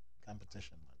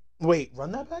 competition money. Wait,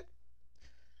 run that back.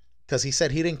 Because he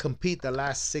said he didn't compete the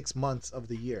last 6 months of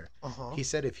the year. Uh-huh. He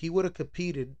said if he would have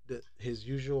competed his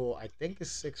usual, I think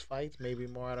it's 6 fights, maybe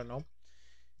more, I don't know.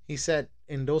 He said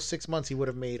in those 6 months he would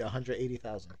have made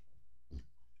 180,000.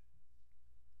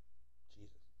 Jesus.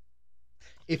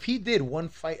 If he did one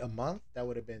fight a month, that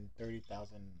would have been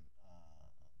 30,000.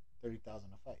 30,000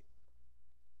 a fight.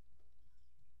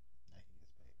 Now he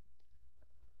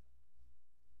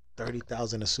gets paid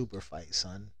 30,000 a super fight,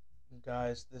 son.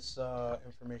 Guys, this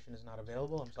information is not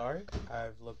available. I'm sorry.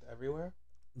 I've looked everywhere.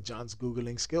 John's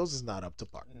googling skills is not up to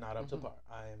par. Not up to par.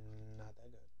 I am not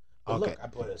that good. But Okay. look, I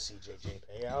put a CJJ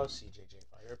payout, CJJ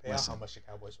fire payout. Listen. How much the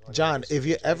Cowboys run? John, if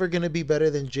you're ever gonna be better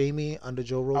than Jamie on the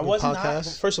Joe I Rogan was not.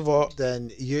 podcast, First of all,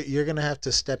 then you're gonna have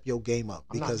to step your game up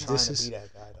I'm not because trying this to is. be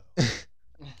that guy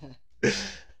though.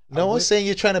 No I one's would- saying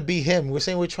you're trying to be him. We're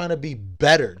saying we're trying to be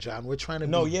better, John. We're trying to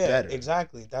No, be yeah, better.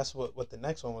 exactly. That's what the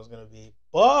next one was gonna be.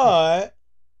 But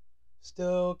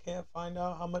still can't find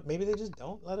out how much. Maybe they just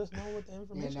don't let us know what the Yeah,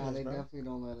 information no, they is, bro. definitely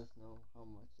don't let us know how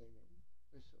much they're getting.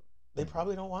 For sure. They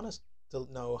probably don't want us to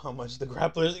know how much the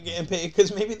grapplers are getting paid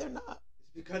because maybe they're not.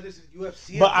 It's because it's a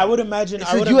UFC. But I would imagine. It's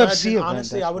I a would UFC imagine. event,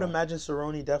 Honestly, that's I would why. imagine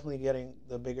Cerrone definitely getting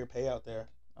the bigger payout there.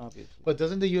 obviously. But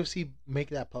doesn't the UFC make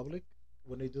that public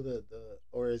when they do the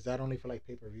or is that only for like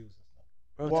pay-per-views and stuff?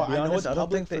 Bro, Well, to be I know honest, it's I don't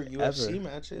public think for they UFC ever.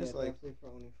 matches. Yeah, Like, definitely for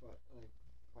only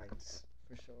fights,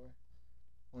 for sure.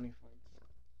 Only fights.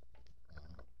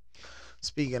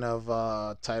 Speaking of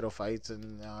title fights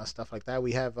and stuff like that,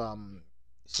 we have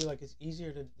See, like it's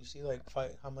easier to like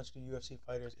fight. How much do UFC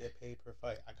fighters get paid per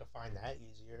fight? I could find that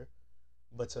easier,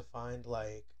 but to find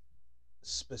like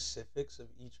specifics of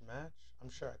each match, I'm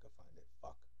sure I could find it.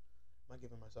 Fuck, am I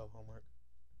giving myself homework?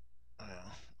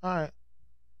 all right.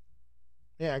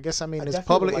 Yeah, I guess I mean I it's definitely would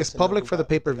public. like It's to know public who for the got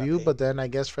pay per who got view, paid. but then I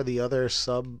guess for the other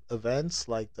sub events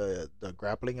like the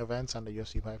grappling events on the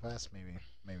UFC Fight Pass,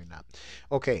 maybe not.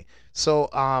 Okay, so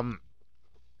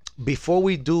before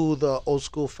we do the old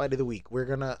school fight of the week, we're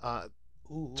gonna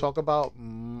Ooh. talk about.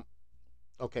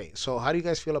 Okay, so how do you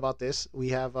guys feel about this? We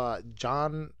have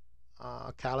John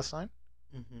Calistine.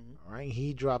 Mm-hmm. All right,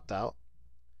 he dropped out.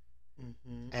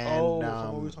 Mm-hmm. And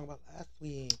so what we were talking about last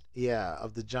week. yeah,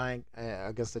 of the giant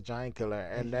against the Giant Killer,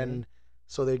 and Mhm. then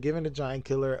so they're giving the Giant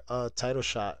Killer a title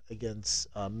shot against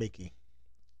Mikey.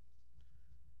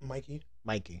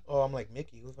 Mikey. Oh, I'm like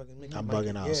Mickey. Who's fucking Mickey? I'm Mikey.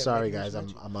 bugging out. Yeah, Sorry Mikey guys,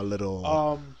 Musumeci. I'm a little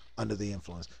Um, under the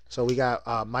influence. So we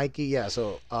got Mikey. Yeah,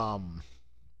 so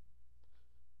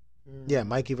yeah,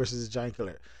 Mikey versus the Giant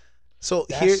Killer. So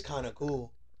that's here, kind of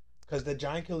cool, because the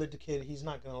Giant Killer, the kid, he's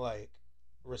not gonna like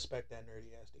respect that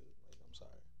nerdy ass dude. Like, I'm sorry.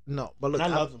 no, but look,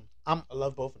 And I love him. I'm- I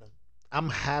love both of them. I'm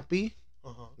happy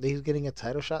Uh-huh. that he's getting a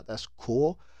title shot. That's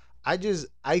cool. I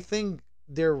think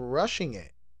they're rushing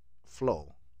it,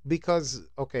 Flo, because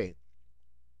okay,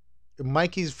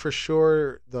 Mikey's for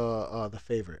sure the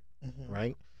favorite, Mm-hmm.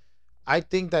 right? I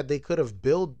think that they could have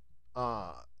built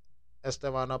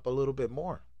Esteban up a little bit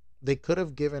more. They could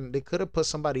have put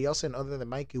somebody else in other than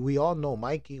Mikey. We all know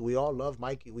Mikey. We all love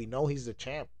Mikey. We know he's the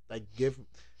champ. Like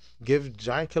give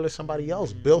Giant Killer somebody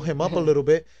else. Build him up a little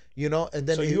bit, and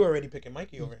then So you already picking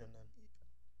Mikey over him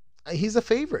then? he's a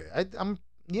favorite. I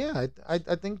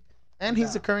think, and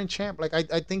he's the Yeah. current champ. Like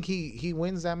I think he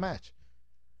wins that match.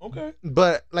 Okay.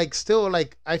 But like still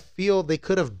like I feel they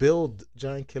could have built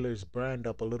Giant Killer's brand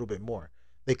up a little bit more.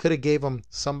 They could have gave him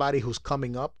somebody who's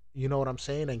coming up. You know what I'm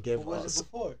saying? And give What was it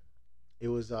before? it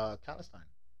was Calistine.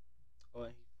 Oh, he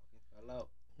fucking fell out.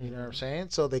 You know what I'm saying?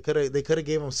 So they could have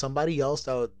gave him somebody else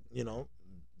that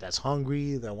that's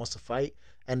hungry, that wants to fight,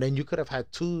 and then you could have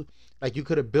had two. Like you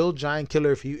could have built Giant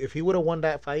Killer if he would have won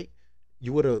that fight,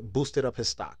 you would have boosted up his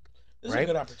stock. This is Right? a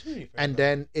good opportunity for him. And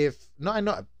then I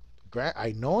know,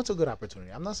 I know it's a good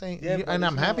opportunity. I'm not saying, Yeah, but and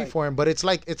I'm it's not happy like- for him, but it's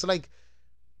like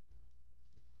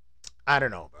I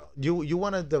don't know, bro. You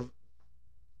want to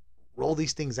roll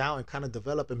these things out and kind of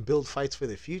develop and build fights for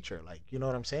the future. Like, you know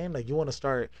what I'm saying? Like, you want to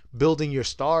start building your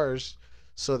stars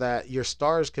so that your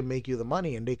stars can make you the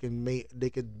money and they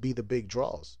could be the big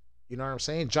draws. You know what I'm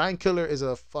saying? Giant Killer is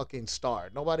a fucking star.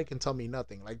 Nobody can tell me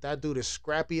nothing. Like, that dude is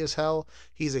scrappy as hell.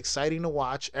 He's exciting to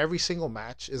watch. Every single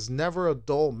match is never a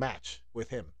dull match with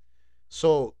him.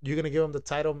 So you're gonna give him the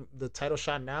title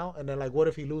shot now, and then like, what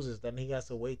if he loses? Then he has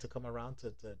to wait to come around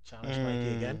to challenge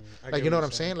Mikey again. Like, you know what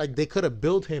I'm saying? Like, they could have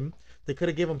built him. They could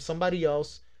have given him somebody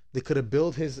else. They could have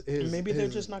built his. Maybe they're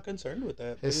his- just not concerned with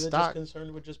that. Maybe his they're stock. just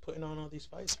concerned with just putting on all these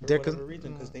fights for They're whatever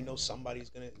reason, because they know somebody's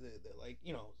gonna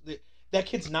that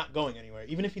kid's not going anywhere.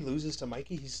 Even if he loses to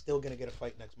Mikey, he's still gonna get a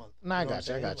fight next month. Nah, I You know what got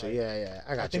you. I I'm got you. saying? Like, Yeah,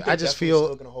 I got you. think I they're just definitely feel.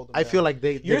 still gonna hold him I down. feel like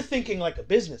You're thinking like a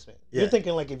businessman. Yeah. You're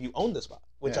thinking like if you own the spot,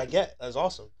 which Yeah. I get. That's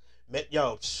awesome.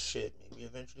 Yo, shit, maybe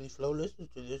eventually Flo listens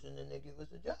to this and then they give us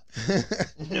a job.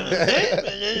 You know what I'm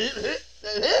saying?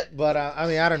 But I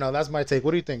mean, I don't know. That's my take.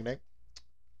 What do you think, Nick?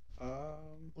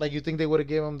 Like, you think they would have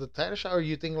given him the title shot, or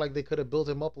you think like they could have built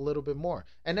him up a little bit more?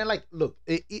 And then like, look,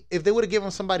 if they would have given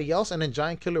him somebody else, and then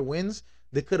Giant Killer wins,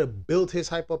 they could have built his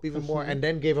hype up even more, and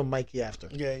then gave him Mikey after.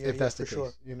 Yeah, if that's the for case.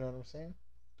 sure. You know what I'm saying?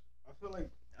 I feel like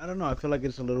I don't know. I feel like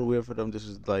it's a little weird for them. This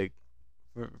is like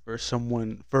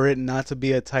for it not to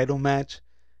be a title match,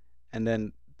 and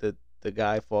then the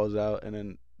guy falls out, and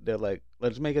then they're like,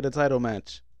 let's make it a title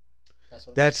match.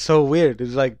 That's so weird.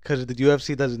 It's like, because the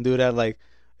UFC doesn't do that. Like,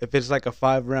 if it's like a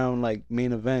 5-round like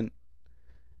main event,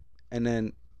 and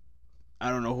then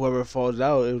I don't know, whoever falls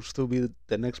out, it'll still be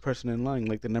the next person in line,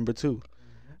 like the number 2,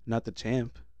 not the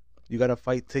champ. You gotta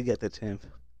fight to get the champ.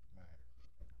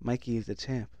 Mikey is the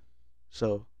champ,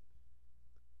 so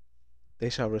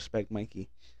they shall respect Mikey,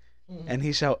 and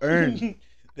he shall earn.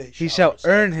 He shall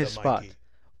earn his spot,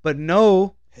 but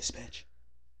no His bitch.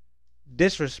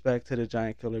 disrespect to the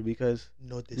Giant Killer, because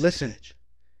No disrespect. listen,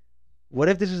 what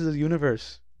if this is the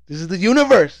universe? This is the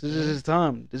universe. This is his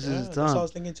time. This is his That's what I time.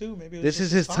 was thinking too. Maybe it was This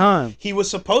just is his time. He was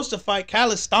supposed to fight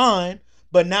Calistine,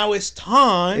 but now it's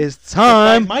time. It's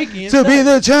time Mikey to be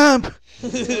the champ.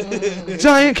 the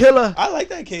Giant Killer. I like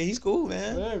that kid. He's cool,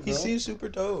 man. Yeah, He bro. seems super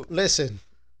dope. Listen,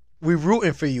 we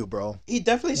rooting for you, bro. He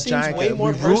definitely seems Giant way kid,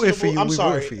 more we rooting personable. for you, I'm we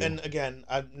sorry, rooting for you. and again,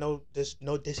 I know this.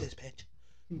 No disrespect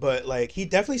But like, he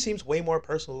definitely seems way more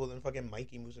personable than fucking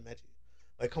Mikey Musumeci.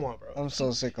 Like, come on, bro. I'm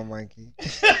so sick of Mikey.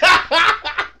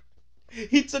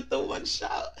 He took the one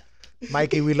shot.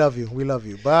 Mikey, we love you. We love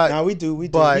you. But Nah, we do.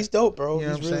 but, He's dope, bro. you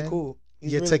know He's what I'm really saying? cool.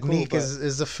 He's your really technique cool,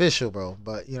 is official, bro.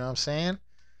 But you know what I'm saying?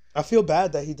 I feel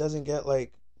bad that he doesn't get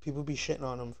like people be shitting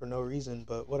on him for no reason,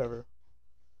 but whatever.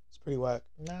 It's pretty whack.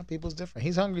 Nah, people's different.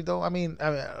 He's hungry though. I mean,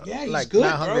 Yeah, he's like good,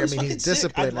 not bro. hungry. He's I mean, fucking he's sick.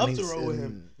 disciplined. I'd love and to he's, roll with and,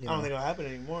 him. you I don't know. think it'll happen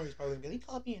anymore. He's probably gonna be like, he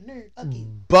called me a nerd. Fuck you.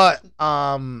 But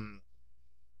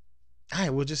all right,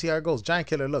 we'll just see how it goes. Giant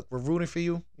Killer, look, we're rooting for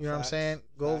you. You know what I'm Facts. saying?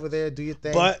 Go over Facts. there, do your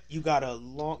thing. But you got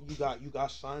you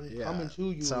got son Yeah. coming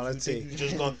to you. So if let's you think see. you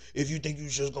just gonna if you think you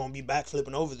just gonna be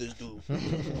backflipping over this dude.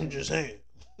 I'm just saying.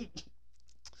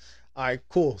 All right,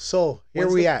 cool. So here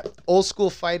When's we the- at old school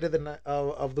fight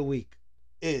of the week.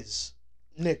 Is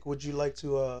Nick, would you like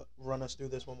to run us through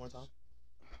this one more time?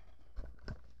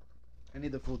 I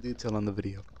need the full detail on the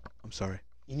video. I'm sorry.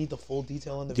 You need the full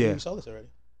detail on the Yeah. video. You saw this already.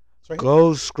 It's right here.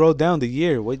 Go scroll down the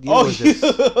year. What year Oh, was this?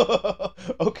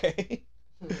 okay.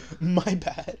 My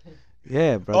bad.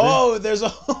 Yeah, brother. Oh, there's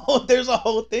a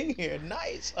whole thing here.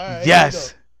 Nice. All right.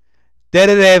 Yes.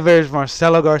 Terete versus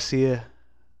Marcelo Garcia.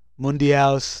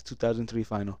 Mundial's 2003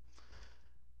 final.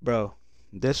 Bro,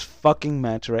 this fucking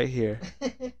match right here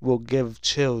will give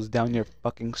chills down your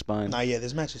fucking spine. Nah, yeah,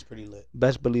 this match is pretty lit.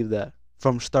 Best believe that.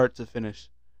 From start to finish.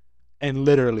 And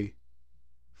literally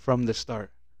from the start.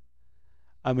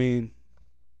 I mean,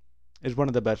 it's one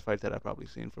of the best fights that I've probably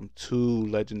seen from two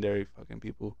legendary fucking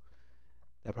people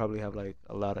that probably have like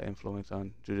a lot of influence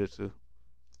on jiu-jitsu.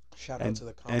 Shout out And, to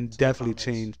the and to the definitely comments.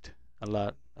 changed a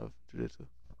lot of jiu-jitsu.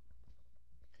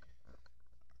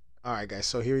 All right, guys.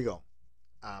 So here we go.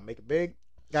 Make it big,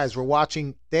 guys. We're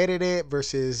watching Terete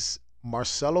versus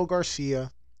Marcelo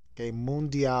Garcia. Okay,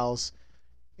 Mundials.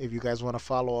 If you guys want to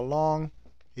follow along,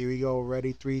 here we go.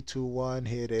 Ready? 3, 2, 1.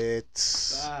 Hit it.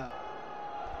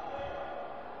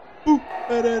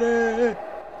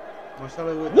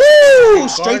 Marcelo with Woo!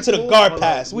 Straight to the guard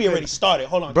pass. We already started.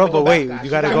 Hold on. Bro, Can we but go wait, back? you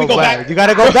gotta Can we go go back. back? You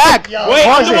gotta go back. Wait,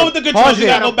 Pause I'm the one with the it. controls. Pause You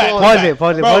gotta it. go back. Pause it.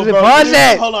 Pause it. Bro, Pause it. bro, Pause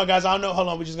it. Hold on, guys. I don't know. Hold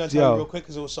on. We're just gonna tell Yo. you real quick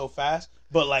because it was so fast.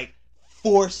 But like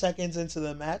 4 seconds into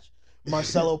the match,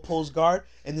 Marcelo pulls guard,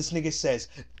 and this nigga says,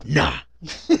 "Nah."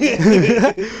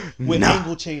 With Nah.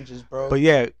 angle changes, bro. But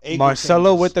yeah, Angle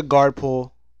Marcelo changes. with the guard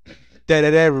pull.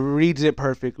 Terete reads it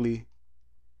perfectly.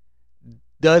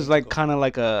 Does like kind of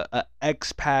like a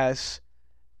X pass,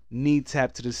 knee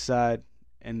tap to the side,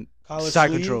 and College side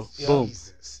sleeve? control. Yeah. Boom.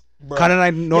 Jesus. Bro. Kind of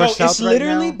like north Yo, south it's right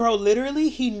literally, now. bro. Literally,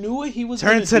 he knew what he was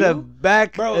Turn gonna to the do.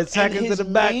 back, Bro, attack and into his the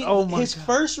back. main- Oh my his god.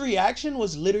 first reaction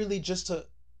was literally just to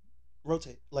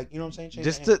rotate, like, you know what I'm saying? Change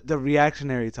Just the angle. the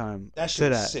reactionary time That to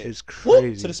shit was that sick. is Whoop,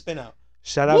 crazy. to the spin out.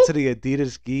 Shout out Whoop. to the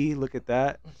Adidas gi. Look at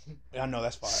that. Yeah, I know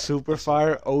that's fire. Super That's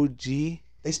fire OG.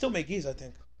 They still make gis, I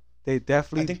think. They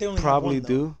definitely I think they only have probably one, though.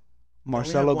 do. have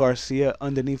Marcelo one. Garcia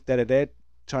underneath Terete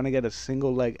trying to get a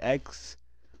single leg X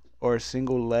or a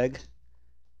single leg.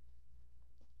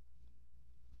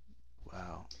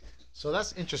 Wow. So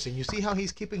that's interesting. You see how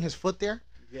he's keeping his foot there?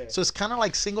 Yeah. So it's kind of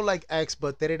like single leg X,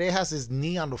 but Terete has his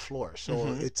knee on the floor. So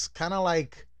Mhm. it's kind of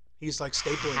like He's like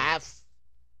stapling. half.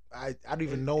 I don't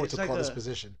even know what It's to like call this a-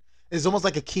 position. It's almost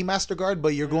like a keymaster guard,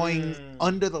 but you're going Mm.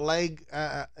 under the leg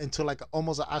into like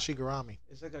almost an ashigarami.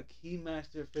 It's like a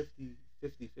keymaster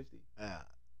 50-50. Yeah.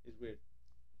 It's weird.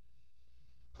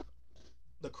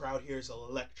 The crowd here is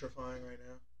electrifying right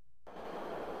now.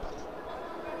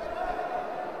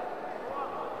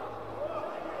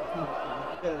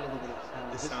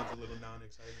 It sounds a little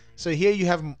non-exciting. Right So here you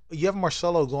have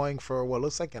Marcelo going for what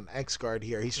looks like an X guard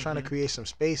here. He's trying to Mhm. create some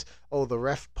space. Oh, the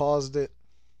ref paused it,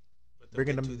 now.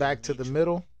 bringing him back to the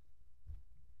middle. Back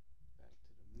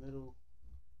to the middle.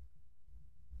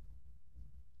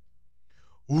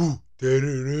 Ooh,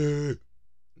 Terete.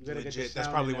 You gotta get the Legit. That's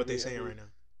sound probably in what they're every- saying every- right now.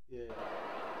 Yeah.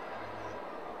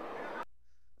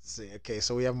 See, okay,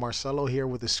 so we have Marcelo here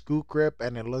with a scoop grip,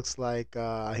 and it looks like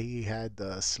he had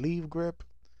the sleeve grip,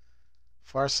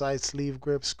 far side sleeve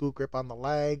grip, scoop grip on the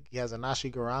leg. He has an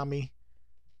ashigarami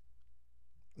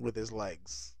with his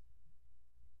legs.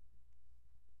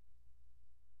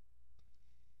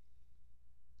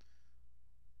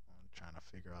 I'm trying to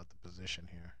figure out the position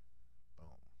here. Boom.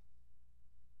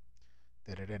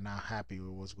 They're not happy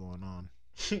with what's going on.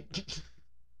 Say,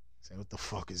 what the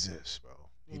fuck is this, bro?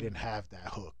 He didn't have that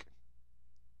hook.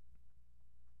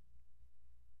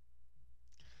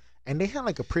 And they had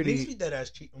like a Niggas pretty. be dead ass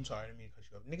cheat. I'm sorry, I didn't mean to cut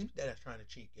you off. Niggas be dead ass trying to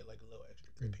cheat, get like a little extra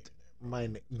grip here and there,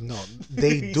 No,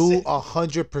 they do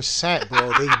 100%, bro.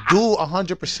 They do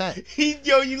 100%.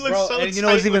 Yo, you look Bro, so. and you know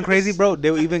what's tight even with crazy, this. bro?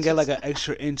 They'll even get like an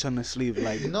extra inch on the sleeve.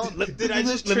 Like, No, Did I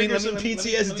just trigger some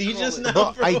PTSD just now,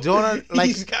 Bro, bro? I don't like.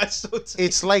 He's got so tight.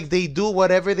 It's like they do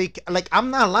whatever they like.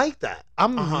 I'm not like that.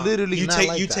 I'm literally you not take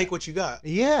like you that. take what you got.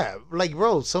 Yeah, like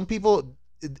bro, some people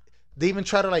they even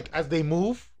try to like as they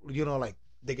move, like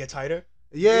They get tighter.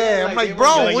 yeah. I'm like, like, they bro,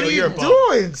 want- like, what yo, are you're you a bum.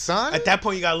 doing, son? At that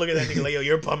point, you gotta look at that nigga like, yo,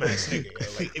 you're a bum ass nigga. Yo.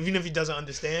 Like, even if he doesn't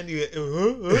understand, you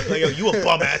like, yo, you a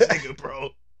bum ass nigga, bro.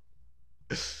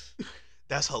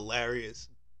 That's hilarious.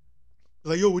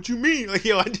 Like, yo, what you mean? Like,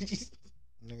 yo, I did you.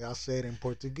 Nigga, I'll say it in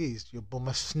Portuguese. You're bum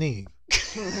a sneak.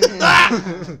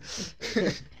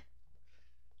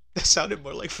 That sounded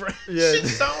more like French. Yeah. Shit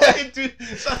sound like a dude,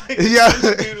 Yeah.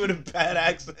 French dude with a bad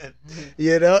accent.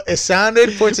 It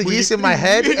sounded Portuguese in my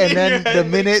head, In and your then head, the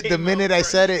when it minute came out I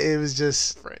said it, it was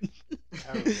just French.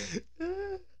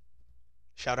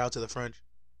 Shout out to the French.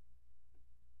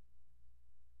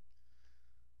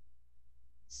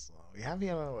 So we have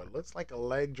here what looks like a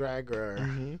leg drag or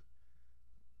Mm-hmm.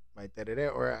 like that.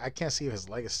 Or I can't see if his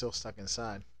leg is still stuck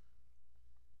inside.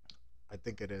 I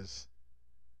think it is.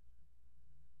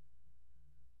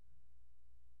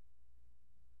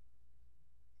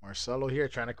 Marcelo here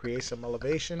trying to create some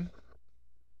elevation.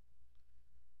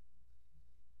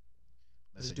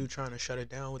 This Listen, dude trying to shut it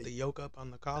down with the yoke up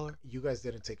on the collar. you guys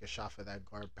didn't take a shot for that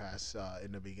guard pass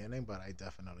in the beginning, but I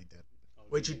definitely did.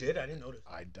 Wait, you did? I didn't notice.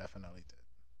 I definitely did.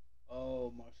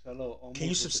 Oh, Marcelo. almost Can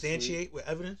you with the substantiate with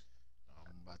evidence?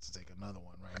 I'm about to take another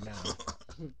one right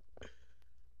now.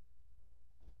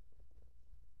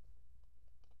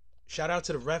 Shout out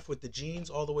to the ref with the jeans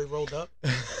all the way rolled up.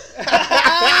 Yo,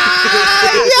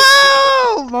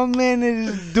 my man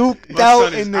is duped My out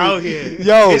son is in the. out here.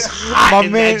 Yo, It's hot my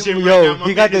in man. that gym right Yo, now. My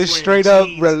he got man the is wearing straight up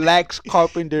jeans. relaxed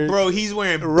carpenter. Bro, he's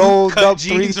wearing Rolled boot-cut up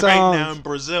jeans 3 right now times. in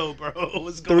Brazil, bro.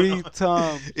 What's going 3 on?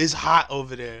 times. It's hot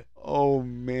over there. Oh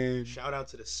man, Shout out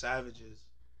to the savages.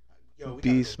 Yo, we gotta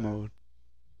beast go back. mode.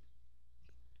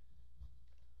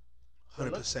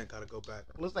 100% gotta go back.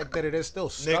 Looks like that it is still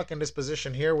stuck in this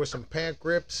position here with some pant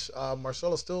grips.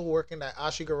 Marcelo's still working that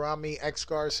Ashigarami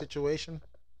X-Guard situation.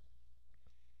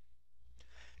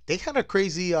 They had a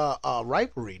crazy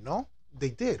rivalry, no? They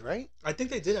did, right? I think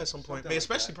they did at some point, Something like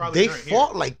especially that. probably They during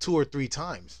fought like 2 or 3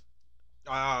 times.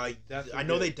 here. I Definitely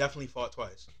know did. they definitely fought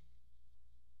twice.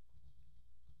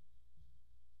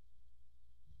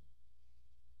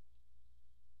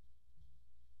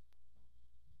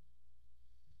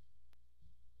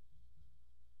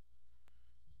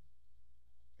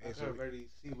 I Hey, could so already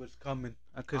see what's coming.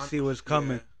 I could I'm- see what's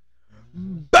coming. Yeah.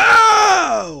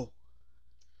 Bow!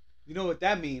 You know what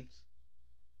that means?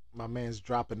 my man's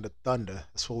dropping the thunder.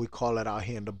 That's what we call it out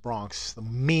here in the Bronx. The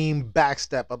mean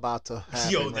backstep about to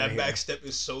happen. Yo, right that here. back step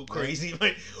is so crazy.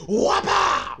 Like,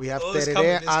 whapa! We have Oh, it's Terete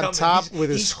coming, it's on coming. top He's- with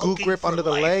a he's scoop hooking grip for under the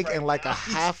life leg right and like now. a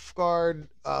half guard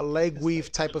leg weave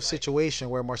type of situation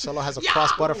where Marcelo has a Yeah.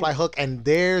 cross butterfly hook and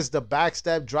there's the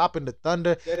backstep dropping the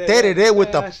thunder. Terete Terete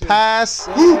with the passion. pass.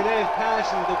 It is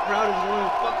passion. The crowd is going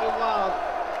fucking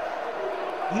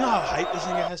wild. You know how hype this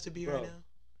nigga has to be Bro. right now?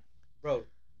 Bro,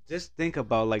 just think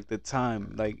about like the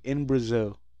time, like in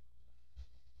Brazil,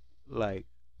 like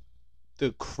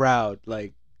the crowd,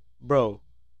 like, bro,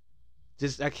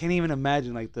 just I can't even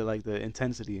imagine like the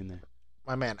intensity in there.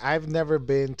 My man, I've never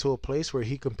been to a place where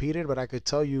he competed, but I could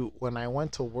tell you when I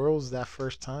went to Worlds that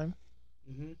first time,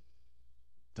 Mm-hmm.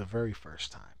 the very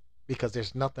first time, because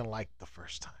there's nothing like the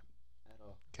first time. At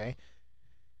all. Okay.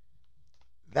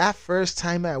 That first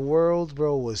time at Worlds,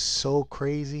 bro, was so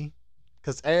crazy.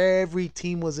 Because every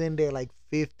team was in there like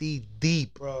 50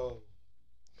 deep. Bro.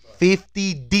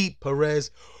 50 deep,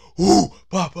 Perez. Ooh,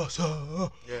 Papa Sa.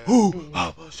 Yeah. Ooh,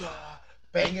 Papa Sa.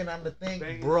 Banging on the thing.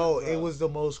 Banging Bro, on the it drum. was the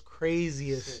most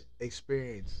craziest Shit.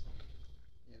 experience.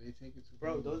 Yeah, they take it to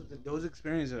Bro, those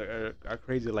experiences are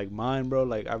crazy. Like mine, bro.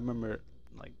 Like I remember,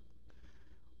 like,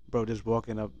 bro, just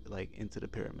walking up like into the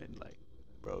pyramid, like,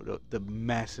 bro, the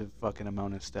massive fucking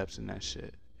amount of steps in that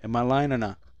shit. Am I lying or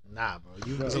not? Nah, bro.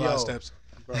 You There's a yo, lot of steps.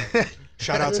 Bro.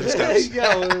 Shout out to the steps. Yo,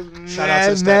 Shout out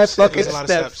to the mad steps. fucking There's a lot of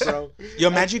steps, steps. bro. Yo,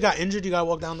 imagine you got injured, you gotta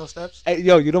walk down those steps. Hey,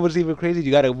 yo, you know what's even crazy?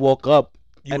 You gotta walk up,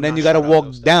 You and would then not you gotta shout out walk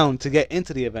those steps. down to get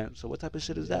into the event. So what type of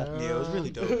shit is that? Yeah, it was really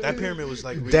dope. That pyramid was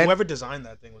like, Then- whoever designed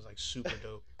that thing was like super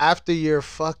dope. After you're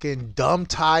fucking dumb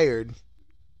tired,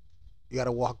 you got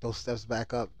to walk those steps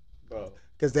back up. Bro,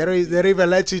 Because they don't even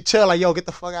let you chill. Like, yo, get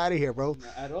the fuck out of here, bro.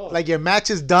 not at all. Like, your match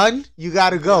is done. You got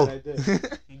to go. Yeah, I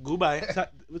did. Goodbye.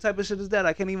 What type of shit is that?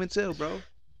 I can't even chill, bro.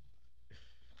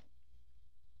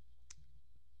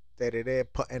 They're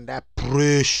putting that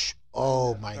push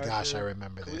Oh Yeah. my Pressure. gosh, I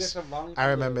remember Can we get this. some volume I for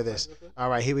the remember mic this. real quick? All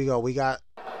right, here we go. We got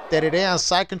Terete on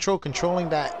side control, controlling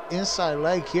that inside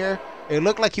leg here. It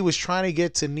looked like he was trying to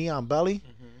get to knee on belly.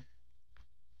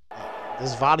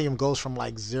 This volume goes from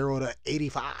like 0 to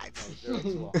 85. No, 0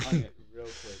 to 100 real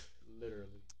quick,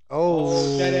 literally.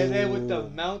 Oh, Terete with the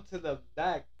mount to the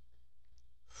back.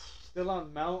 Still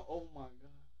on mount. Oh my god.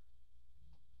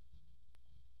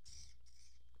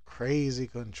 crazy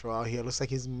control here. Looks like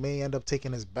he may end up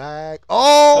taking his back.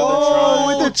 Oh,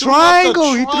 with the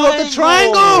triangle. He threw up the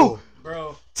triangle.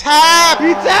 Bro. Tap.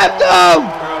 He tapped him.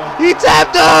 Bro. He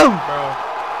tapped him. Bro.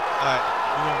 Alright,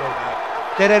 we're gonna go back.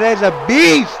 Terete's a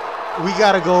beast. We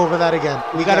got to go over that again.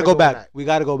 We gotta go over back. that. We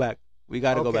gotta go back. We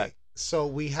gotta go Okay, back. So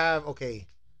we have, okay.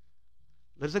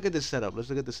 Let's look at this setup. Let's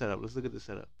look at the setup. Let's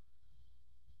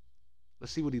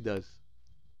see what he does.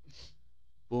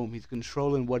 Boom. He's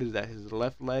controlling, what is that? His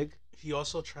left leg. He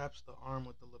also traps the arm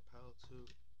with the lapel too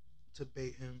to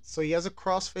bait him. So he has a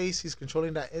cross face. He's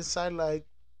controlling that inside leg.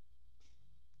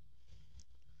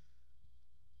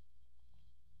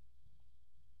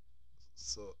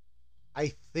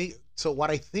 So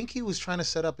what I think he was trying to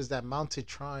set up is that mounted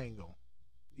triangle,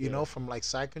 you know, from like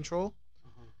side control.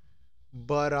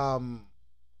 But let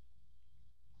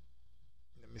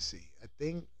me see. I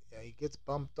think he gets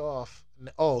bumped off.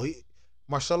 Oh,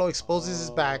 Marcelo exposes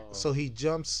his back, so he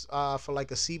jumps for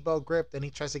like a seatbelt grip. Then he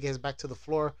tries to get his back to the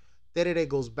floor. Terete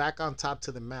goes back on top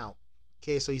to the mount.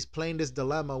 Okay, so he's playing this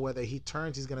dilemma whether he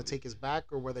turns, he's gonna take his back,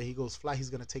 or whether he goes flat, he's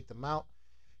gonna take the mount.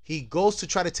 He goes to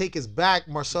try to take his back.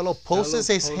 Marcelo posts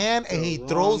his hand and he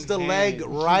throws the leg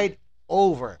right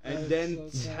over. And then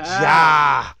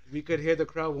Yeah. We could hear the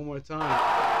crowd one more time.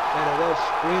 Terete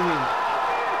screaming.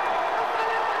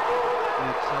 In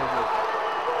excitement.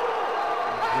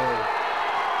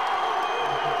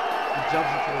 He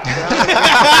jumps into the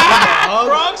crowd.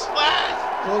 Frog splash!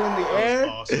 Full in the air.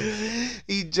 Awesome.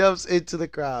 He jumps into the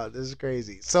crowd. This is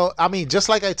crazy. So, I mean, just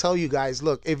like I tell you guys,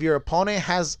 look, if your opponent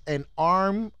has an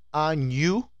arm on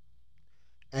you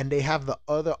and they have the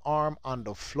other arm on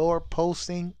the floor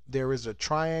posting, there is a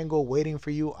triangle waiting for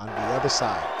you on the other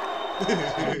side.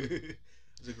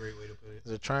 It's a great way to put it.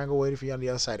 There's a triangle waiting for you on the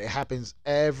other side. It happens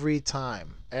every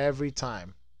time. Every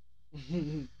time.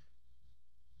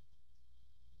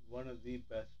 One of the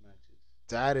best matches.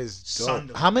 That is dope. Sunned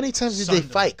him. How many times did they Sunned him.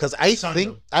 fight? Because Sunned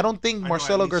him. I don't think I know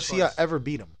Marcelo at least Garcia twice. ever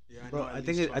beat him. Yeah, Bro, know at I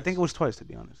think least it was twice, to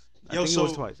be honest. I Yo, think so it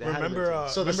was twice. It had to be remember,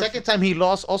 twice. So the second time he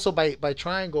lost also by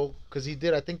triangle, because he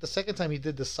did. I think the second time he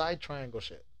did the side triangle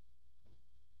shit.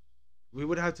 we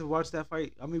would have to watch that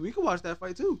fight. I mean, we could watch that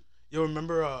fight too. Yo,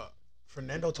 remember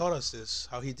Fernando taught us this,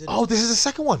 how he did Oh, it. this is the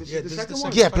second one. Yeah, this is the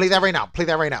second Yeah, fight play that too. right now. Play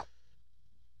that right now.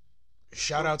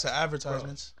 Shout out to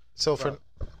advertisements. So Bro.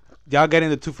 for Y'all getting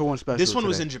the 2-for-1 special. This one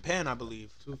was today. in Japan, I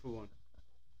believe. 2-for-1.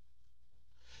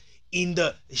 In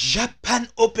the Japan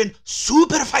Open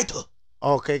Super Fighter.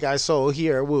 okay, guys. So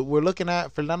here we're looking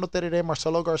at Fernando Terete,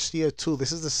 Marcelo Garcia 2.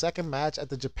 This is the second match at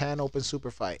the Japan Open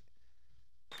Super Fight.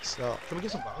 So Can we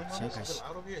get some volume on this? Is it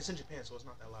loud over here? It's in Japan, so it's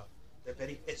not that loud. They're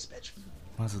very especially.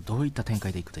 まずどういった展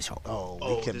開でいくでしょう oh, we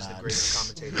Oh, this is the cannot. greatest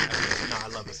commentator ever. Nah, I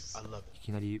love it. I love い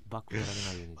きなりバック取られ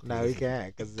ないように No, we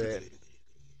can't, cause it.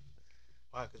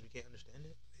 Why? Because we can't understand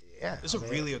it? yeah. It's a man.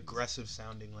 really aggressive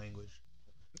sounding language.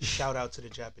 Shout out to the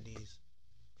Japanese.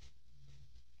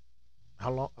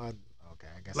 How long? Okay,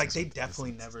 I guess. Like, that's they what this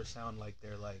definitely is. never sound like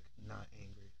they're, like, not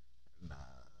angry. Nah.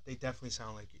 They definitely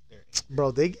sound like they're angry.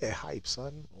 Bro, they get hype,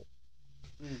 son.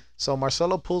 So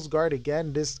Marcelo pulls guard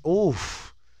again. This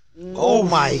oof. Oh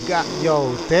my god.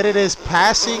 Yo, Terete's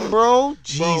passing, bro.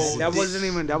 Jesus. That wasn't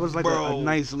even. That was like Bro, a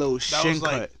nice little that shin was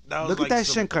like- cut. that was Look like at that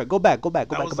some- shin cut. Go back.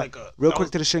 that was like a- Real that quick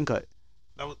was- to the shin cut,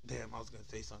 That was, damn, I was going to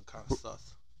say something kind of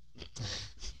sus.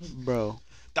 bro.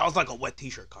 That was like a wet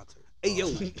t-shirt concert. Hey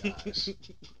yo. Gosh.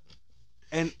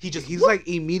 And He just- he's like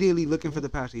immediately looking for the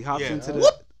pass. He hops Yeah. into the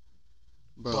Whoop.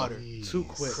 bro. Butter. Too Jeez.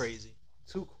 quick. Crazy.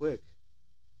 Too quick.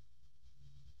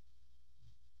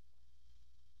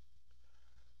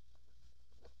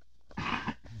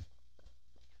 How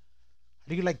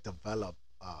do you like develop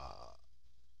a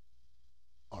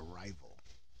rival?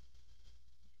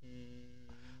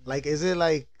 Like, is it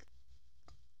like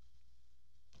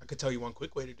I could tell you one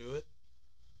quick way to do it.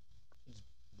 Just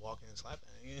walk in and slap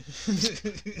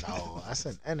that. no? That's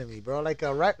an enemy, bro. Like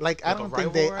a right. Like I Like a don't think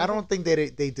rival they. I rival? don't think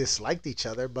they disliked each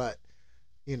other, but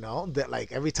you know that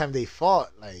like every time they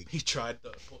fought, like He tried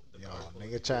the yo, guard pull.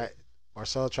 nigga tried.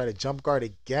 Marcelo tried to jump guard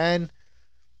again.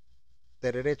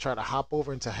 That they try to hop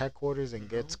over into headquarters and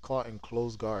gets caught in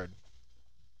close guard.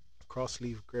 Cross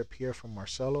sleeve grip here from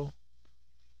Marcelo.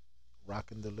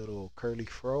 Rocking the little curly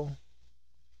fro.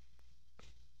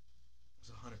 It's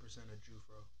 100% a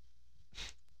Jufro.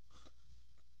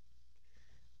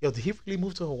 Yo, did he really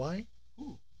move to Hawaii?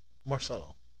 Who?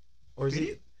 Marcelo. Or is Did he?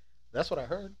 he? That's what I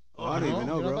heard. Oh, I don't even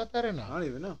know, you bro. about that or I not? don't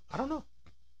even know. I don't know.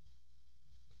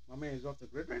 My man is off the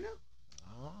grid right now.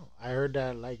 Oh, I heard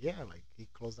that like he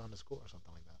closed down the school or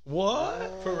something like that.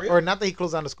 What? For real? Or not that he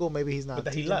closed down the school. Maybe he's not. But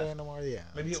that he teaching left. there anymore. Yeah.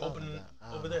 Maybe he something opened like that. I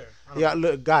don't over know. there. I don't Yeah, know.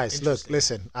 look, guys, look, Interesting.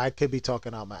 listen. I could be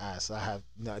talking out my ass. I have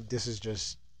no. This is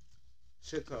just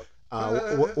Shit talk.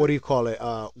 what do you call it?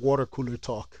 Water cooler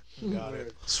talk. Got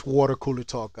it. It's water cooler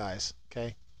talk, guys.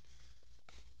 Okay.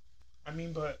 I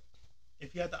mean, but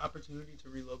if you had the opportunity to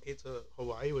relocate to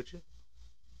Hawaii, would you?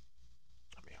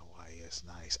 I mean, Hawaii is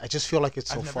nice. I just feel like it's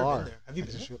so I've never far. been there. Have you I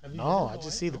been just there? feel- Have you no, been to I Hawaii?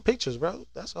 just see the No? pictures, bro.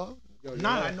 That's all.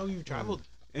 Nah, I know you traveled.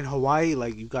 In Hawaii,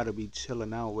 like you gotta be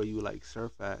chilling out where you like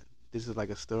surf at. This is like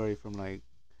a story from like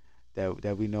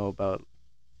that we know about.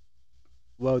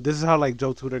 Well, this is how like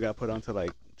Joe Tudor got put onto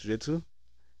like jiu-jitsu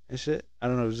and shit. I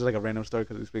don't know, it's just like a random story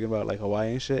because we're speaking about like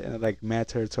Hawaii and shit, and like mad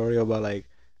territorial about like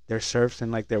their surfs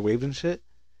and like their waves and shit.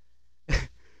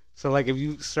 So like if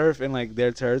you surf in like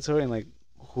their territory and like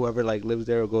whoever like lives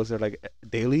there or goes there like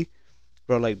daily,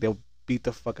 bro, like they'll beat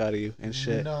the fuck out of you and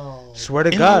shit. No. Swear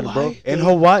to In God, Hawaii? bro. In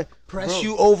Hawaii, Press bro,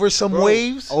 you over some bro,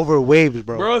 waves. over waves,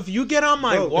 bro. Bro, if you get on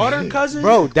my Bro. water, cousin,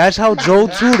 Bro, that's how Joe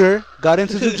Tudor got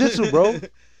into jiu-jitsu, bro.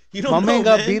 you don't My know, man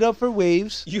got beat up for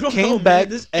waves, You don't came know, back, man.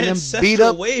 This and then ancestral beat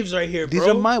up. waves right here, bro. These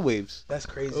are my waves. That's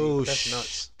crazy. Oh, That's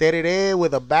nuts. Terete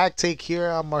with a back take here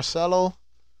on Marcelo.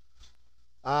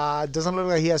 Doesn't look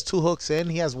like he has two hooks in.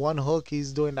 He has one hook.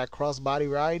 He's doing that cross body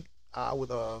ride with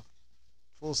a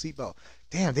full seatbelt.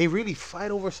 Damn, they really fight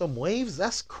over some waves?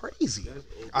 That's crazy.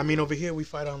 I mean, over here we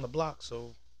fight on the block,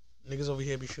 so niggas over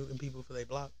here be shooting people for their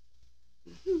block.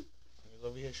 Niggas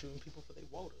over here shooting people for their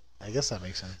water. I guess that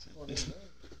makes sense.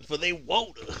 For their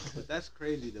water. But that's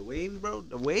crazy. The waves, bro.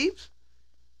 The waves?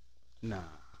 Nah.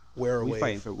 Where a We wave?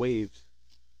 fighting for waves.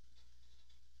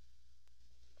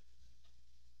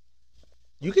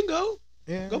 You can go.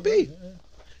 Yeah, Go pee.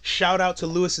 Shout out to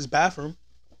Lewis's bathroom.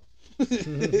 There's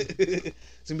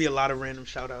gonna be a lot of random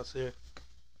shout outs here.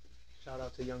 Shout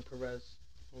out to young Perez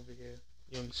over here.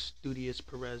 Young studious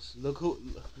Perez. Look who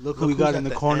Look we got who's in at the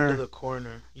end corner. of the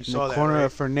corner. You In saw the that, corner right?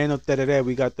 of Fernando Terete,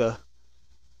 we got the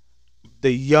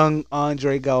young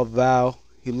Andre Galvao.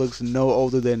 He looks no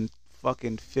older than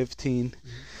fucking 15.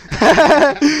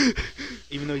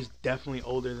 Even though he's definitely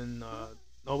older than.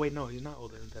 Oh wait, no, he's not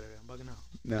older than Terete. I'm bugging out.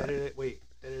 No. Terete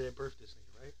birthed this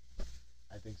nigga, right?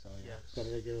 I think so, Yes.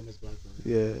 Terete gave him his black belt.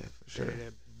 Yeah, for sure.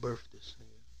 Terete birthed this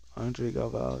nigga. Andre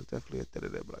Galvao is definitely a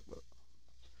Terete black belt,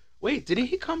 Wait, did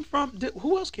he come from?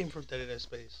 Who else came from Terete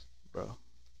space? bro.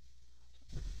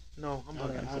 No, I'm I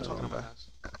don't talking know. about us.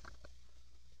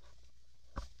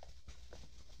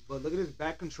 But look at his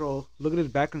back control. Look at his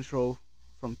back control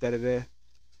from Terete.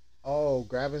 Oh,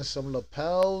 grabbing some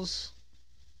lapels.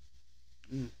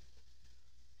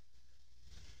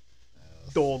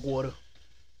 Dog water.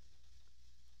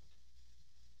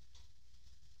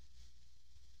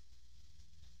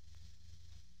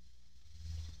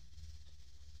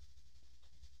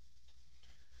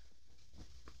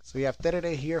 So you have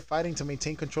Terete here fighting to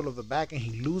maintain control of the back, and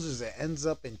he loses it. Ends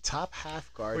up in top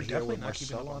half guard We're here definitely with not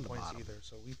keeping up Marcelo on on the points bottom. either,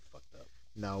 so we fucked up.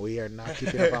 No, we are not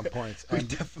keeping up on points. We And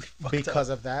definitely fucked because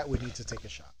of that, we need to take a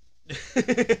shot.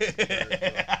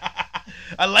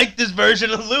 I like this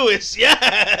version of Lewis.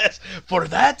 Yes, for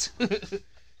that.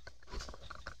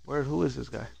 Who is this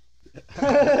guy?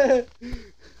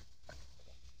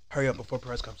 Hurry up before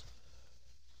Perez comes.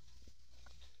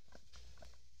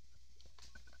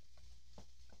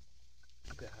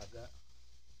 You can have that.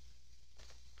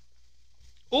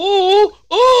 Ooh, ooh.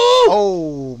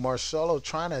 Oh, Marcelo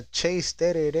trying to chase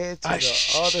Terete to the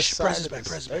other side of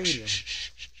the stadium.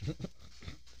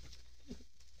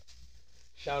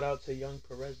 Shout out to young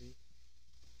Perezi.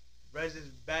 Perez is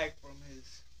back from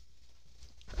his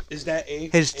Is that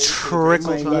His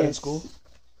trickle you got in time. school?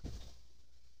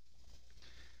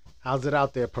 How's it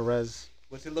out there, Perez?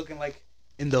 What's it looking like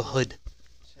in the hood?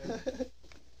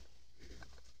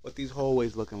 What these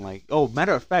hallways looking like? Oh,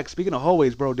 matter of fact, speaking of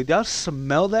hallways, bro, did y'all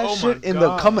smell that Oh shit my in the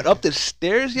God. coming up the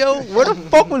stairs, yo? Where the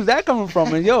fuck was that coming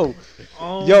from? And yo,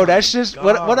 Oh yo, my that's just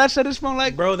God. what I said. It smelled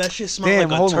like. Bro, that shit smelled Damn,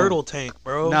 like a hold on. turtle tank,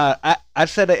 bro. Nah, I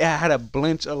said it had a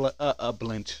blinch, a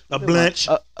blinch, A blinch.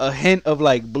 a hint of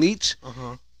like bleach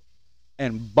Uh-huh.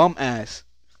 and bum ass.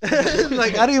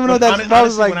 Like I don't even know what that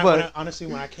smells like, but honestly,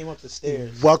 when I came up the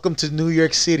stairs, Welcome to New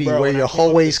York City, Bro, where when I your came up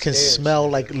hallways the can stairs, smell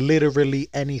nigga. like literally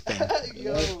anything.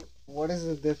 What is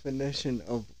the definition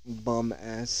of bum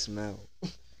ass smell?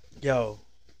 yo,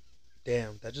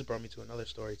 damn, that just brought me to another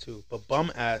story too. But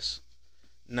bum ass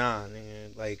Nah,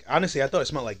 man. Like honestly, I thought it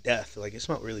smelled like death. Like it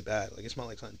smelled really bad. Like it smelled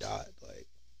like something died.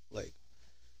 Like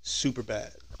super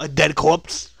bad. A dead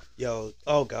corpse. Yo,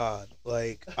 oh god.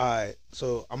 Like, alright.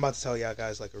 So I'm about to tell y'all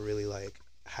guys like a really like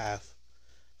half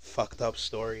fucked up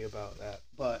story about that.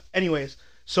 But anyways,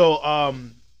 so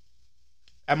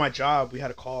at my job we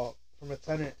had a call from a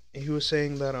tenant and he was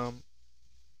saying that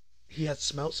he had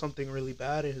smelled something really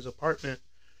bad in his apartment.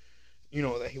 You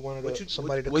know, that he wanted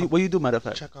somebody to come What you do, matter of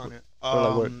fact? check on it. For,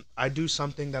 like, work? I do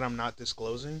something that I'm not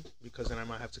disclosing because then I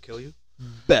might have to kill you.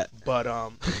 Bet. But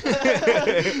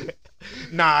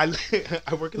nah,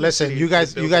 I work in the Listen, city. you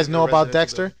guys Building know the about residential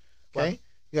Dexter, building. okay?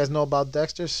 You guys know about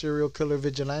Dexter, serial killer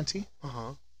vigilante.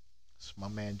 Uh-huh. It's my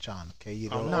man John. Okay, you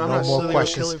Oh, don't. no, I'm No not more serial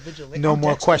questions. killer vigilante. No I'm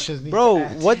more Dexter. questions. need Bro, to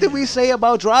ask. what did we say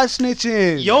about dry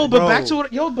snitching? Yo, but Bro. back to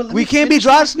what. Yo, but let We me can't be finish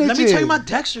dry Let me tell you snitching. my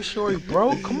Dexter story,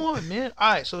 bro. Come on, man.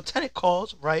 All right, so the tenant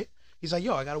calls, right? He's like,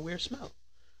 "Yo, I got a weird smell."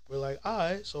 We're like, "All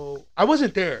right." So I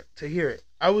wasn't there to hear it.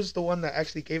 I was the one that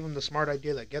actually gave him the smart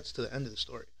idea that gets to the end of the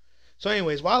story. So,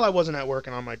 anyways, while I wasn't at work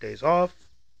and on my days off,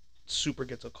 Super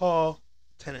gets a call.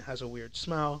 Tenant has a weird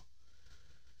smell.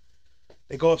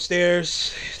 They go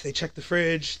upstairs. They check the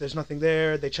fridge. There's nothing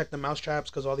there. They check the mouse traps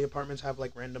because all the apartments have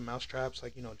like random mouse traps,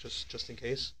 like just in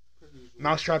case.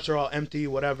 Mouse traps are all empty,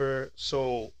 whatever.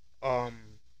 So,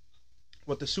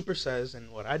 what the Super says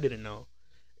and what I didn't know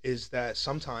is that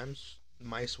sometimes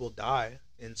mice will die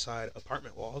inside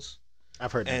apartment walls,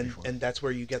 I've heard that and before. and that's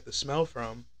where you get the smell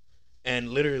from. And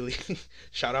literally,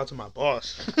 shout out to my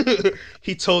boss.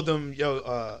 He told them,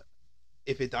 "Yo,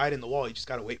 if it died in the wall, you just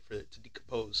gotta wait for it to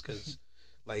decompose, because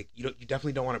like you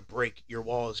definitely don't want to break your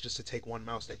walls just to take one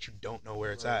mouse that you don't know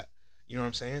where it's at. You know what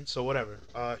I'm saying? So whatever.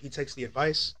 He takes the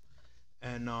advice,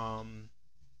 and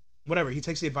whatever. He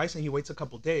takes the advice and he waits a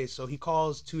couple days. So he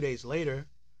calls 2 days later,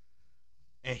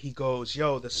 and he goes,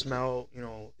 "Yo, the smell,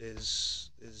 is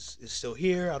still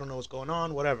here. I don't know what's going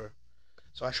on. Whatever."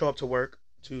 So I show up to work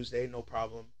Tuesday, no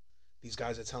problem. These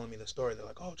guys are telling me the story. They're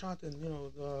like, "Oh, Jonathan,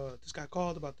 this guy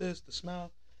called about this, the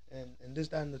smell, and this,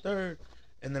 that, and the third."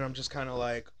 And then I'm just kind of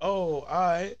like, "Oh,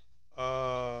 I,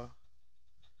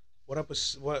 what up?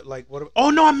 What? Oh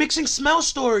no, I'm mixing smell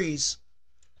stories.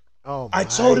 Oh, I my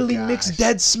totally gosh. mixed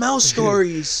dead smell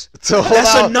stories. So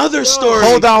That's another story.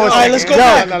 Hold on. All right, let's go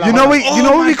back. You know what? You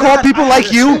know what we call people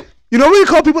like you? You know what we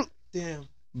call people? Damn.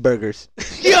 Burgers.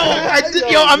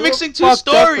 I'm mixing two Fucked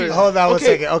up stories. for- Hold on one Okay.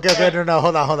 second. Okay, no,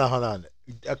 hold on.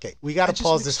 Okay, we gotta I just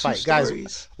pause mixed this two fight, guys.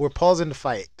 stories. We're pausing the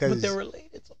fight But because they're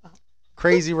related somehow.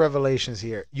 crazy revelations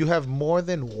here. You have more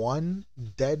than one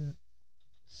dead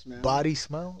Smell. body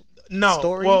smell. No,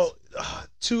 Stories? well,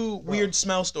 two weird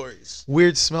smell stories.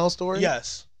 Weird smell story.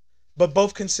 Yes, but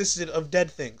both consisted of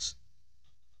dead things.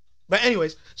 But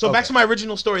anyways, so back Okay. to my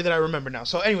original story that I remember now.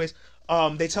 So anyways,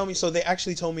 they tell me. So they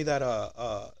actually told me that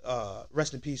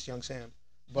rest in peace, young Sam.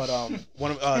 But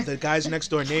one of the guy's next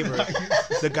door neighbor,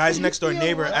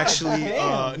 actually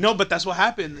no, but that's what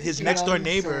happened. His next door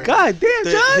neighbor. God damn,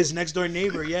 John. His next door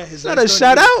neighbor, yeah, his Not next a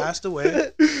door shout neighbor out? passed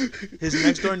away. His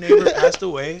next door neighbor passed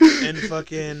away, and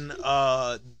fucking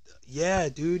yeah,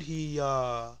 dude, he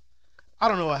I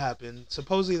don't know what happened.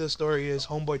 Supposedly the story is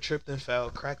homeboy tripped and fell,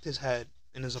 cracked his head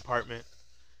in his apartment,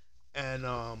 and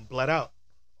bled out.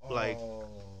 Like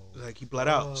he bled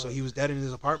out, so he was dead in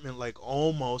his apartment, like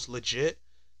almost legit.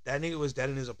 That nigga was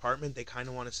dead in his apartment. They kind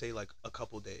of want to say like a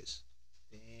couple days.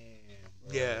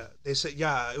 Yeah, they said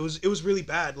it was really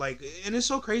bad. Like, and it's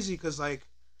so crazy because like,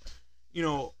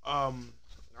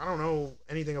 I don't know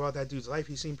anything about that dude's life.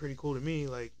 He seemed pretty cool to me.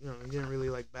 Like, he didn't really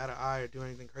like bat an eye or do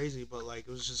anything crazy. But like,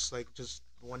 it was just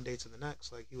one day to the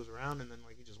next. Like, he was around and then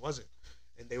like he just wasn't.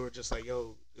 And they were just like,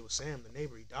 "Yo, it was Sam, the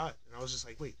neighbor. He died." And I was just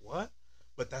like, "Wait, what?"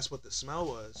 But that's what the smell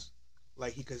was.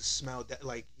 Like, he could smell that.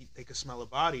 Like, they could smell a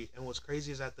body. And what's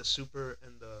crazy is that the Super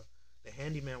and the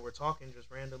handyman were talking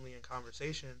just randomly in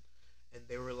conversation, and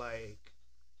they were like,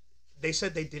 they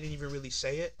said they didn't even really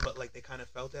say it, but like they kind of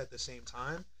felt it at the same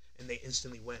time, and they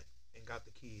instantly went and got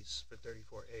the keys for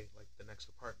 34A, like the next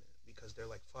apartment, because they're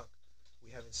like, "Fuck, we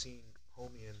haven't seen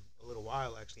homie in a little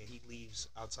while actually," and he leaves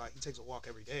outside. He takes a walk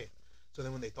every day. So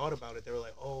then when they thought about it, they were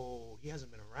like, "Oh, he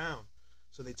hasn't been around."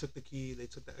 So they took the key, they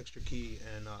took the extra key,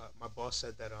 and my boss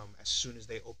said that as soon as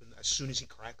he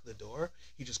cracked the door,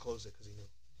 he just closed it because he knew.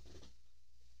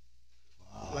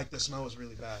 Like, the smell was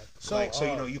really bad. So,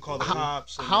 So you call the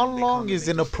cops. and How they come long and is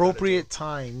they an do what they gotta appropriate do.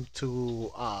 time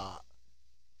to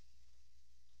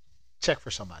check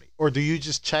for somebody, or do you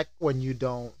just check when you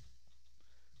don't?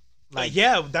 Like,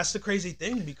 yeah, that's the crazy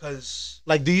thing because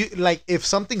Like, do you like if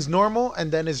something's normal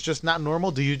and then it's just not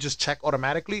normal? Do you just check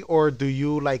automatically, or do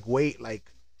you like wait? Like,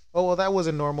 oh well, that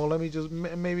wasn't normal. Let me just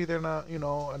maybe they're not,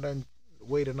 and then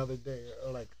wait another day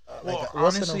or Well, what's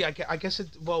honestly, I guess it.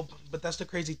 Well, but that's the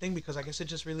crazy thing because I guess it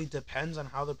just really depends on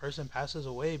how the person passes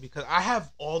away. Because I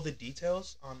have all the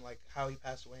details on like how he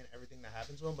passed away and everything that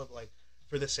happened to him, but like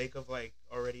for the sake of like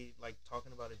already like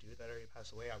talking about a dude that already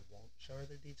passed away, I won't share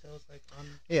the details like on.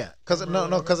 Yeah, because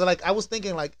Or because like I was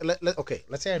thinking like okay,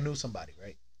 let's say I knew somebody,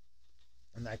 right,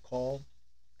 and I called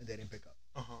and they didn't pick up.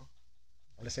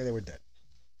 Let's say they were dead,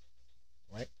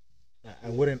 right? I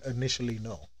wouldn't initially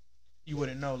know. You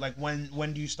wouldn't know. Like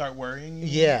when do you start worrying?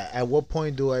 Yeah, at what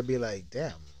point do I be like,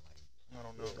 damn? I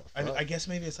don't know. I guess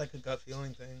maybe it's like a gut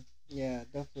feeling thing. Yeah,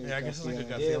 definitely. Yeah, I guess it's like a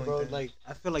gut Yeah, feeling bro. thing. Like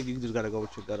I feel like you just gotta go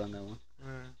with your gut on that one.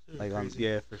 Like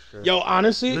yeah, for sure. Yo,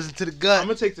 honestly, Listen to the gut. I'm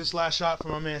gonna take this last shot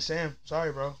from my man Sam.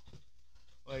 Sorry, bro.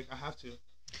 Like I have to.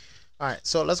 All right,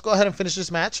 so let's go ahead and finish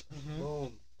this match.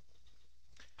 Boom.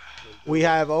 We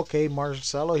have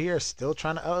Marcelo here, still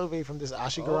trying to elevate from this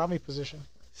Ashigarami position.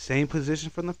 Same position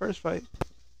from the first fight.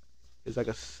 It's like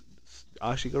a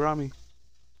Ashigarami.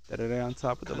 That are on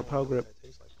top of the lapel grip.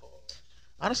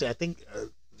 Honestly, I think,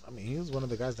 he was one of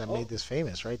the guys that made this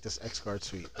famous, right? This X-Guard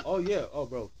suite. Oh yeah,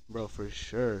 bro, for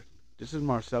sure. This is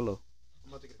Marcelo,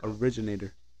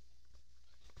 originator.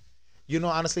 You know,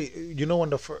 honestly, you know when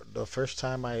the first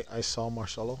time I saw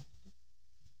Marcelo?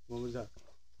 What was that?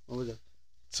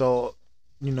 So,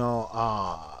 you know,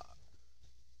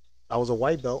 I was a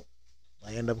white belt.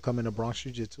 I ended up coming to Bronx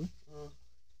Jiu-Jitsu.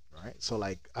 Right? So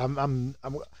like I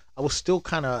was still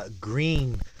kind of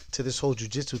green to this whole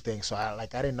jiu-jitsu thing. So I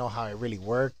didn't know how it really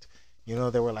worked. You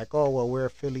know, they were like, "Oh, well, we're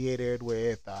affiliated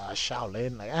with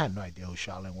Shaolin." Like I had no idea who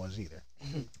Shaolin was either.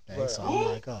 Okay? So I'm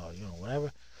like, "Oh, you know,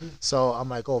 whatever." So I'm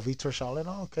like, "Oh, Vitor Shaolin.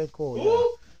 Oh, okay, cool."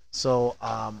 Yeah. So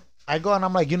I go and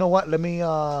I'm like, "You know what? Let me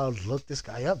look this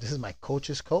guy up. This is my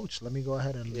coach's coach. Let me go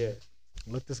ahead and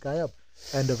look this guy up."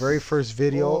 And the very first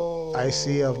video I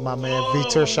see of my man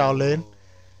Vitor Shaolin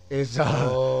is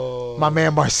my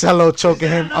man Marcelo choking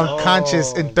him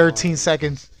unconscious in 13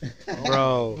 seconds.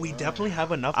 Bro, We definitely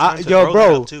have enough time to yo, throw bro.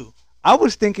 that up too. I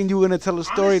was thinking you were gonna tell a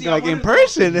story Honestly, I like in wanted to-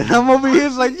 person, and I'm over here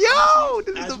like, yo,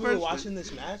 this is As the we were first. watching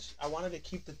this match, I wanted to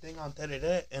keep the thing on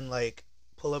Terete and like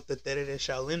pull up the Terete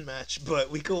Shaolin match, but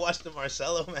we could watch the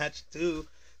Marcelo match too.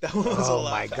 That one was a Oh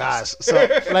lot my faster.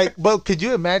 gosh. So like, but could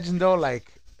you imagine though, like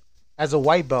as a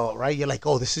white belt, right? You're like,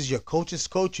 oh, this is your coach's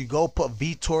coach. You go put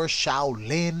Vitor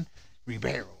Shaolin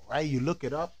Ribeiro, right? You look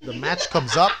it up. The match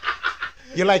comes up.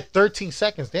 You're like 13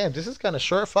 seconds. Damn, this is kind of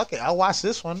short. Fuck it. I'll watch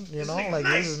this one. You know, like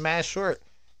this is mad short.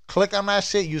 Click on that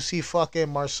shit. You see fucking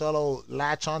Marcelo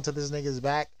latch onto this nigga's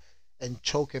back and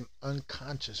choke him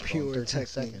unconscious for Pure 13 technique.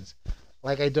 seconds.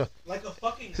 Like I do. Like a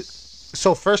fucking.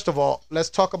 So first of all, let's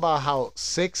talk about how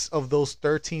 6 of those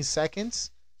 13 seconds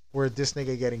were this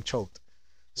nigga getting choked.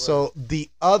 So the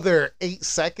other 8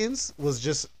 seconds was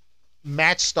just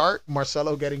match start,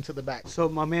 Marcelo getting to the back. So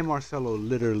my man Marcelo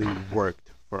literally worked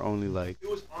for only like It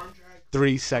was arm drag.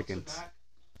 3 seconds.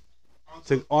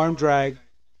 Took arm drag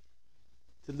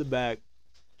to the back,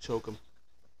 choke him.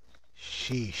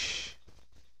 Sheesh.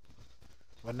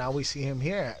 But now we see him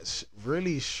here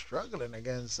really struggling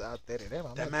against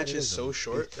Terete. That match is so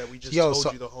short that we just Yo, told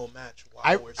so you the whole match. While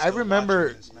I we're still remember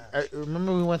watching this match. I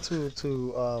remember we went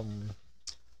to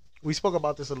we spoke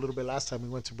about this a little bit last time we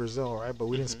went to Brazil, right? But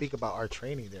we didn't speak about our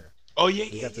training there. Oh yeah,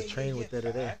 We yeah, got to yeah, train yeah, with yeah.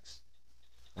 Terete. Facts.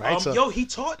 Right? So Yo, he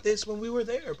taught this when we were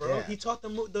there, bro. Yeah. He taught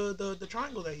the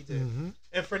triangle that he did, Mhm.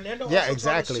 and Fernando Yeah, also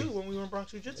exactly. taught us too when we were in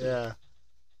Bronx Jiu-Jitsu. yeah.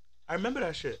 I remember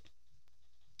that shit.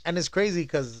 And it's crazy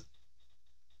because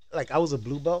like I was a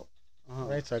blue belt, Uh-huh.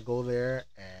 right? So I go there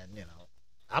and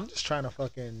I'm just trying to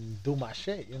fucking do my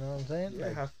shit, you know what I'm saying? Yeah,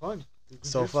 Like, have fun.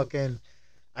 so fucking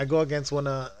I go against one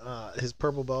of his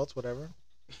purple belts, whatever.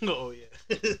 Oh yeah.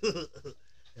 You know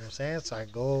what I'm saying? So I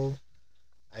go,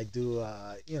 I do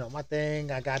my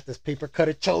thing. I got this paper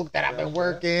cutter choke that I've been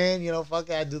working, fuck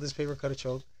it, I do this paper cutter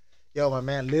choke. Yo, my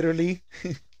man literally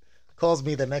calls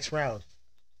me the next round.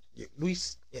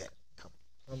 Come.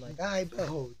 I'm like, all right, bet.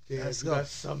 Oh damn, Let's you go. got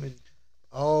summoned.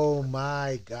 Oh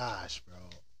my gosh, bro.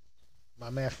 My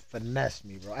man finessed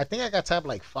me, bro. I think I got tapped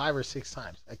like 5 or 6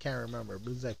 times. I can't remember.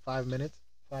 But it was like 5 minutes,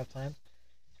 5 times.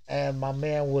 And my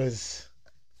man was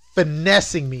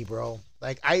finessing me, bro.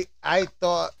 Like I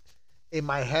thought in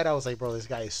my head, I was like, bro, this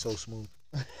guy is so smooth.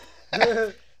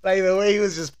 Like the way he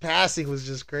was just passing was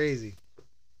just crazy.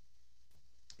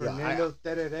 Yeah, Fernando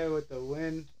Terete with the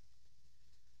win.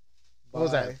 What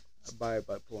was that? By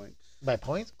points. By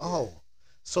points? Oh.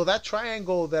 So that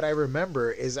triangle that I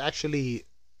remember is actually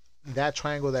that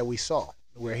triangle that we saw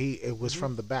where it was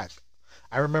from the back.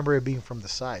 I remember it being from the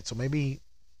side. So maybe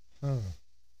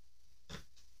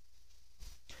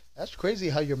that's crazy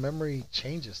how your memory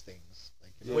changes things.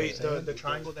 Like Wait, the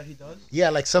triangle that he does? Yeah,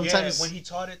 like sometimes. Yeah, when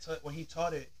he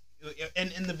taught it,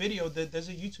 and in the video, there's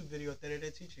a YouTube video that they're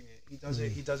teaching it. He does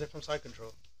it. He does it from side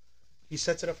control. He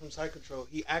sets it up from side control.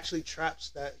 He actually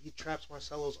traps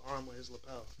Marcelo's arm with his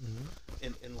lapel,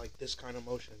 in like this kind of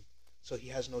motion. So he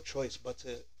has no choice but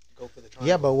to go for the triangle.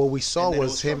 Yeah, but what we saw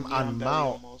was him from on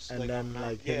mount, almost, and like then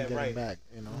like him getting back.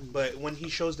 You know. But when he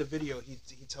shows the video, he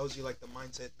tells you like the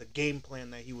mindset, the game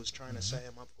plan that he was trying to set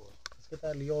him up for. Let's get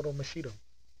that Lyoto Machido.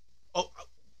 Oh,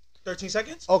 13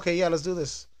 seconds? Okay, yeah, let's do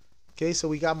this. Okay, so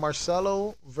we got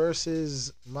Marcelo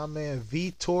versus my man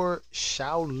Vitor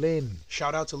Shaolin.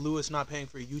 Shout out to Lewis not paying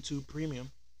for YouTube Premium.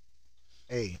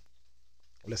 Hey,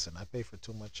 listen, I pay for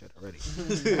too much shit already.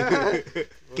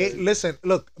 Okay, listen,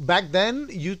 look, back then,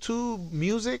 YouTube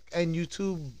Music and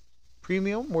YouTube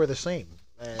Premium were the same.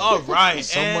 And all right.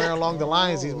 Somewhere along the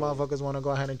lines, these motherfuckers want to go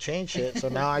ahead and change shit. So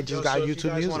now I just got so YouTube if you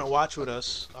guys Music. want to watch with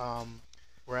us,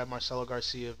 we're at Marcelo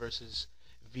Garcia versus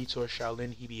Vitor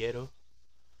Shaolin Hibiero.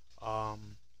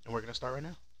 And we're going to start right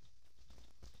now.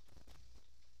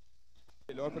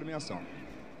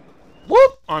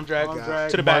 Whoop! Arm drag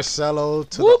to the back. Marcelo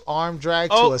to Whoop. the arm drag,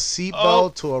 Oh. to a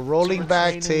seatbelt, to a rolling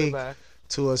back take, back.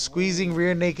 to a squeezing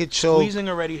rear naked choke, Squeezing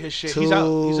already his shit. He's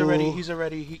out. He's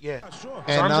already, yeah. His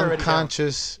and arms are already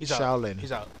unconscious He's out. Shaolin.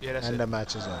 He's out. Yeah, that's And it. the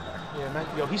match is over. Yeah, man.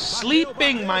 Yo, he's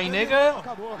sleeping, my nigga.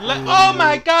 Oh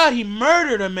my God, he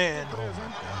murdered a man.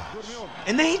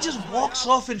 And then he just walks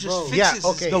off and just fixes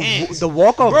his pants. The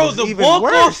walk-off Bro, was the even walk-off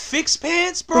worse. fixed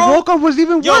pants, The bro. walk-off was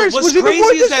even Yo, worse. what's Was even crazy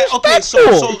more is that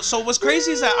disrespectful. so what's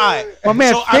crazy is that I My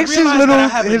man fixed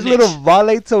his little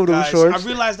Vale Toto guys, shorts. I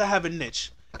realized I have a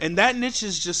niche, and that niche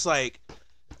is just like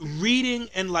reading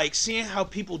and like seeing how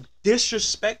people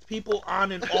disrespect people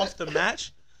on and off the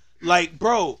match. Like,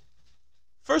 bro,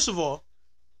 first of all,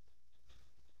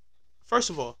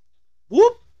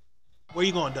 whoop. Where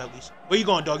you going, doggies? Where you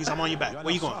going, doggies? I'm on your back.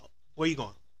 Where you going? Where you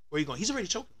going? Where you going? He's already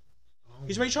choking him.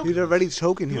 He's already choking him. He's already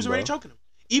choking him. He was already bro. choking him.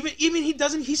 Even he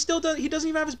doesnking. He doesn't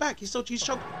even have his back. He's choking.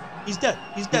 He's dead.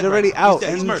 He's dead. He's already right? out. He's dead.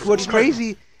 He's And murdered. what's He's murdered.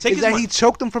 crazy Take is his that money. he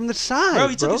choked him from the side, Bro,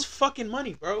 he took his fucking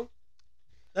money, bro.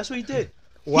 That's what he did.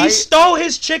 Why- He stole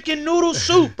his chicken noodle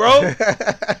soup, bro.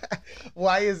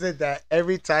 Why is it that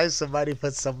every time somebody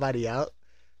puts somebody out,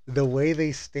 the way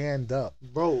they stand up,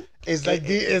 bro, it's like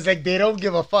they don't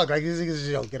give a fuck. Like these niggas just,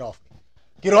 yo, get off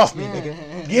me,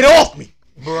 nigga, get off me,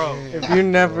 bro. If you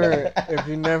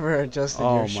never adjusted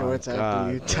Oh your my shorts God,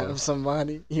 after you bro. tap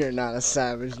somebody, you're not a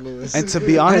savage, Lewis. And to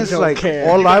be honest, don't like care.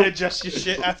 all You gotta I adjust your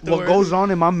shit afterwards. what goes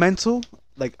on in my mental,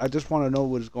 like I just want to know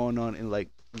what's going on in like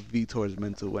Vitor's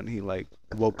mental when he like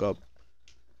woke up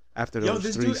after Yo, those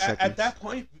this 3 dude seconds. at that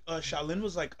point, Shaolin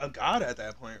was like a god at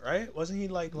that point, right? Wasn't he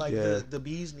like Yeah. the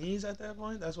bee's knees at that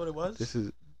point? That's what it was. This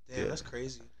is Damn, yeah. that's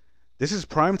crazy. This is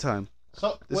prime time.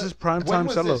 So This is prime time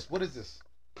solo. What is this?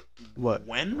 What?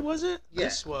 When was it? Yeah.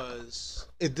 This was.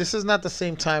 This is not the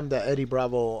same time that Eddie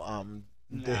Bravo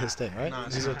did his thing, right? Nah,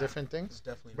 These nah. are different things. It's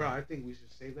definitely. Bro, not. I think we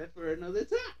should save that for another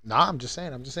time. Nah, I'm just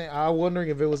saying. I'm wondering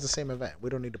if it was the same event. We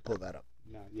don't need to pull that up.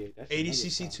 Nah, yeah, that's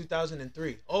ADCC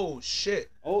 2003. Oh shit!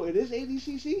 Oh, it is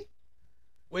ADCC.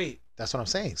 Wait, That's what I'm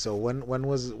saying. So when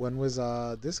was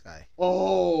this guy?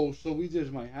 Oh, so we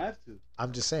just might have to.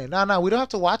 I'm just saying. No, we don't have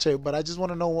to watch it, but I just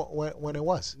want to know when it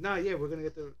was. Nah, yeah, we're gonna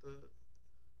get the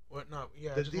what? No,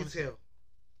 yeah. the I just wanna see. detail.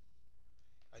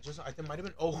 I think it might have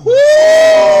been.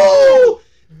 Oh,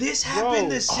 this happened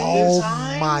Bro. the same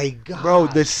time. Oh my god, Bro,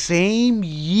 the same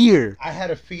year, I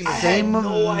had a feeling. I had same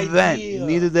no event. idea.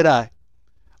 Neither did I.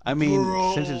 I mean,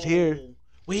 Bro. since it's here.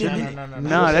 Wait a minute.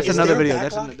 No, that's Is another there a video.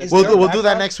 backlog? That's Is We'll there a do that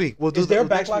backlog? next week. We'll do Is there a that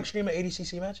next backlog week. stream of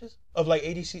ADCC matches of like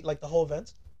ADC, like the whole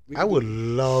event? I would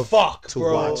love Fuck, to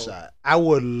bro. watch that. I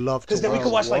would love to. Because then we watch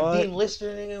could watch like what? Dean Lister,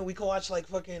 nigga. We could watch like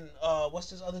fucking what's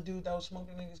this other dude that was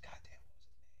smoking niggas? Goddamn, what was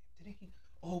his name? Didn't he?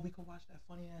 Oh, we could watch that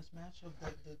funny ass match of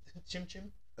the Chim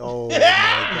Chim. Oh my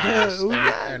gosh. Who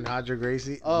that? And Hadra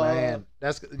Gracie, Oh. man,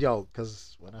 that's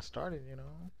because when I started,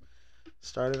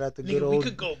 started at the good Nigga, we old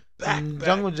could go back.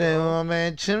 Jungle bro. Jam, my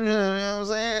man. You know what I'm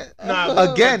saying?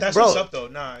 Nah, again, that's bro. what's up though.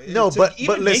 Nah, No, to but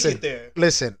even listen, make it there.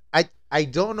 listen. I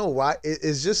don't know why.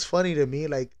 It's just funny to me,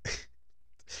 like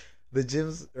the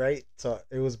gyms, right? So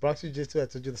it was Bronx Jiu-Jitsu. I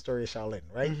told you the story of Shaolin,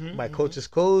 right? Mhm, My mhm. coach's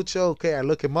coach. Okay, I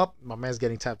look him up. My man's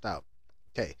getting tapped out.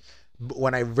 Okay, but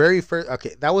when I very first,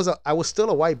 I was still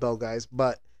a white belt, guys,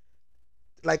 but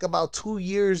like about 2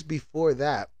 years before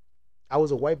that, I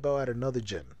was a white belt at another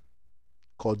gym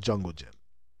called Jungle Gym.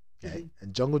 Okay,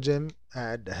 and Jungle Gym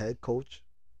had the head coach,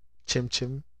 Chim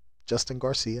Chim, Justin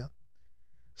Garcia.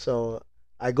 So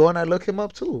I go and I look him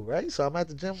up too, right? So I'm at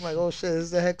the gym, like, oh shit, this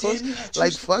is the head coach. Damn, you had two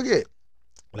Like, fuck it.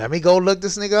 Let me go look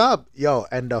this nigga up. Yo,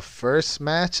 and the first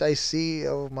match I see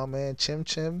of my man Chim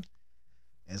Chim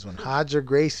is when Hodger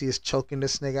Gracie is choking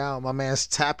this nigga out. My man's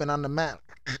tapping on the mat.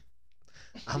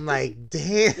 I'm like,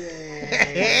 damn,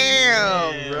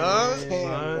 bro.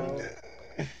 Son.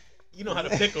 You know how to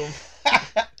pick them.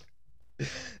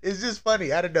 It's just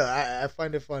funny. I don't know. I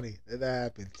find it funny that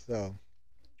happened. So,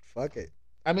 fuck it.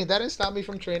 I mean, that didn't stop me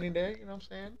from training there. You know what I'm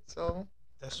saying? So,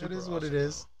 That's it super is what it awesome,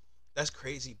 is. though. That's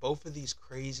crazy. Both of these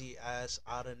crazy ass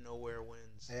out of nowhere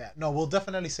wins. Yeah. No, we'll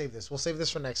definitely save this. We'll save this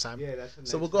for next time. Yeah, that's the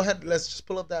So next we'll go one. ahead. Let's just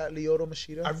pull up that Lyoto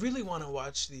Machida. I really want to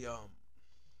watch the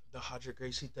Hodger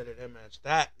Gracie Terete match.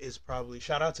 That is probably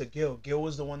shout out to Gil. Gil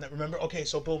was the one that remember. Okay,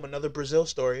 so boom, another Brazil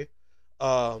story.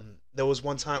 There was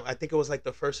one time I think it was like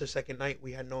the first or second night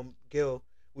we had known Gil.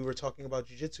 We were talking about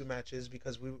jiu-jitsu matches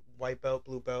because we white belt,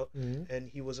 blue belt, and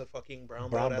he was a fucking brown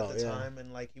belt at the time,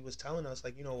 and like he was telling us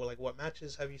like like what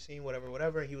matches have you seen,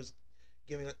 whatever. And he was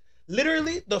giving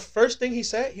literally the first thing he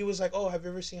said. He was like, "Oh, have you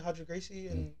ever seen Hodger Gracie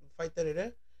and fight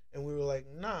that?" And we were like,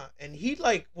 "Nah." And he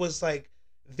like was like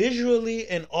visually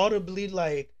and audibly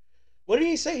like. What did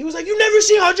he say? He was like, "You never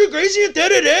seen Hodger Gracie and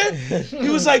da-da-da?" He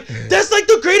was like, "That's like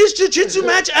the greatest jiu-jitsu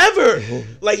match ever."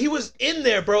 Like he was in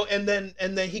there, bro. And then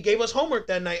he gave us homework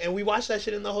that night, and we watched that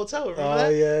shit in the hotel. Remember that?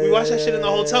 Yeah, we watched that shit in the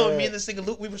hotel, and me and this nigga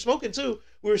Luke, we were smoking too.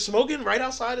 We were smoking right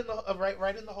outside in the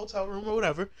right in the hotel room or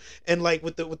whatever, and like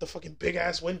with the fucking big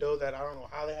ass window that I don't know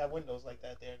how they have windows like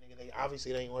that there, nigga. They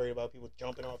obviously ain't worried about people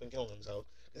jumping off and killing themselves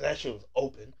because that shit was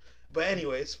open. But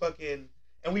anyways, fucking.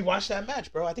 And we watched that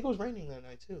match, bro. I think it was raining that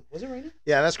night too. Was it raining?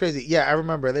 Yeah, that's crazy. Yeah, I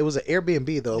remember. It was an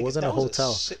Airbnb though. It wasn't a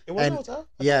hotel. It wasn't a hotel.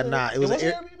 Yeah, nah. It was an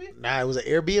Airbnb. Nah, it was an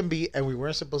Airbnb, and we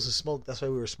weren't supposed to smoke. That's why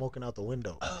we were smoking out the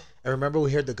window. Oh. And remember,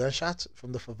 we heard the gunshots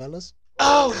from the favelas.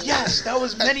 Oh yes, that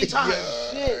was many times,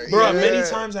 Yeah, bro. yeah. Many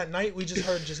times at night we just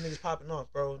heard just niggas popping off,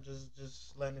 bro.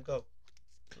 Just letting it go.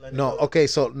 No, okay.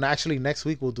 So actually, next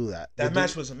week we'll do that. That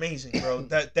match was amazing, bro.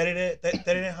 That didn't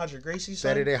Hodger Gracie. Son.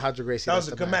 Saturday, Hodger Gracie. That was that's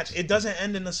a the good match. It doesn't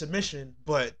end in a submission,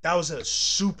 but that was a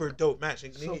super dope match. He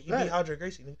beat Hodger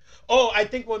Gracie. Oh, I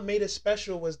think what made it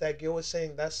special was that Gil was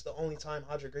saying that's the only time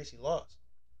Hodger Gracie lost.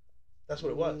 That's what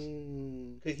it was.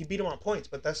 He beat him on points,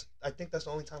 but I think that's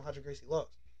the only time Hodger Gracie lost.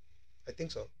 I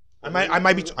think so. I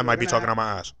might be talking on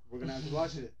my ass. We're gonna have to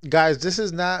watch it. Guys, this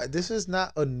is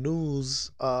not a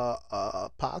news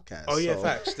podcast. Oh yeah, so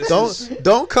facts.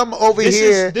 Don't come over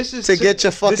here to get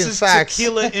your fucking facts.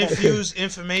 Tequila infused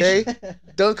information. Okay?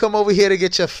 Don't come over here to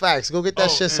get your facts. Go get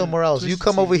that shit somewhere else. You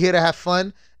come over here to have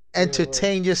fun,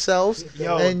 entertain yourselves,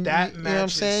 Yo, and that you know what I'm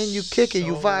match saying? is You kick it,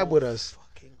 you so vibe with us.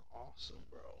 Fucking awesome,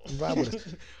 bro. You vibe with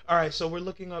us. All right, so we're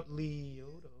looking up Lyoto.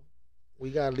 We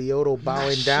got Lyoto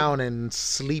bowing down and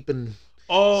sleeping.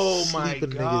 Oh my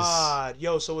Sleeping god.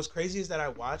 Yo, so what's crazy is that I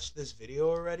watched this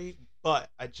video already, but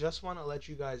I just want to let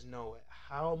you guys know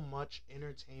how much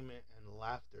entertainment and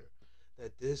laughter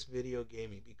that this video gave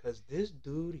me because this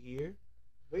dude here.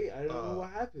 Wait, I don't know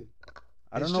what happened.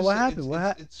 I don't know what happened. What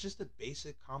happened? It's just a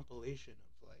basic compilation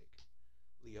of like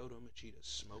Lyoto Machida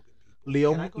smoking people.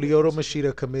 Lyoto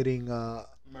Machida committing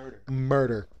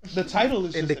murder. The title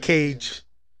is in just the amazing. cage.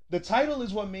 The title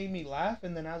is what made me laugh,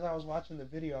 and then as I was watching the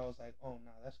video, I was like, "Oh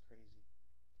no, that's crazy."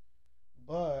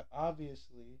 But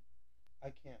obviously,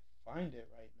 I can't find it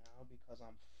right now because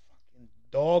I'm fucking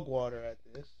dog water at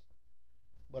this.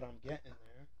 But I'm getting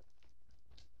there.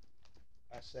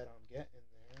 I said I'm getting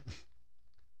there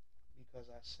because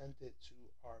I sent it to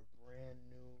our brand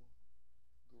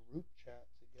new group chat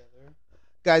together.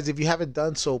 Guys, if you haven't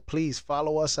done so, please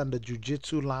follow us on the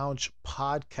Jiu-Jitsu Lounge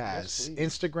podcast, Yes, please.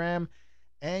 Instagram,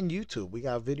 and YouTube. We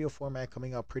got video format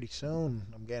coming up pretty soon.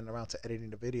 I'm getting around to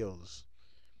editing the videos.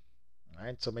 All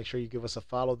right, so make sure you give us a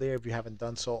follow there if you haven't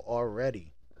done so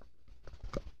already.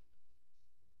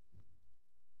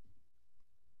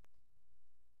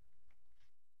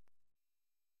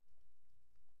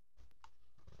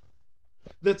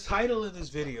 The title of this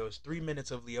video is 3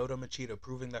 minutes of Lyoto Machida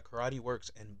proving that karate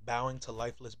works and bowing to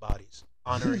lifeless bodies,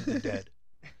 honoring the dead.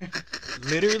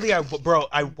 Literally,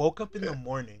 I woke up in the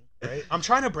morning, right? I'm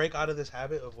trying to break out of this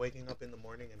habit of waking up in the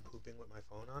morning and pooping with my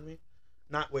phone on me.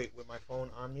 With my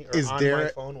phone on me, or my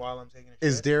phone while I'm taking a shit.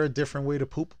 Is there a different way to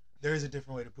poop? There is a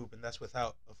different way to poop, and that's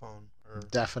without a phone. Or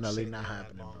Definitely sitting not there that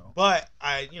happening, long. bro. But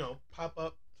I, pop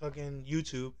up fucking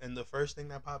YouTube, and the first thing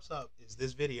that pops up is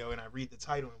this video, and I read the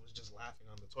title and was just laughing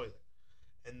on the toilet.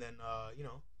 And then,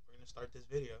 we're gonna start this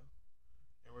video,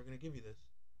 and we're gonna give you this.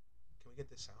 Can we get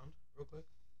this sound real quick?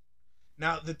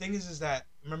 Now the thing is that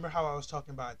remember how I was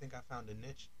talking about? I think I found a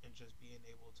niche and just being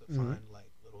able to find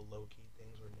like little low key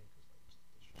things where niggas like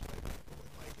disrespect people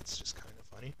and like it's just kind of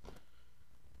funny.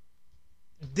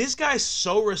 This guy's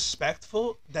so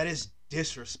respectful that is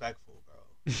disrespectful,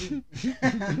 bro.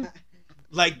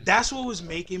 Like that's what was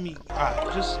making me.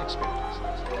 Alright, just experience.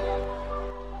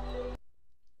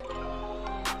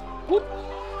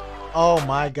 Oh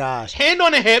my gosh. Hand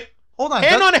on the hip. Hold on.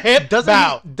 Hand on the hip.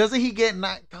 Bow. Doesn't he get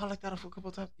knocked out like that a couple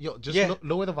of times? Yo, just Yeah.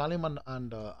 lower the volume on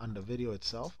the video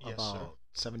itself Yes, about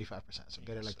 75%. So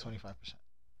get it like 25%.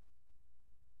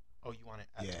 Oh, you want it?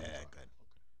 At Yeah, 25. good.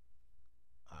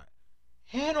 All right.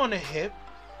 Hand on the hip.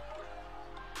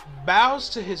 Bows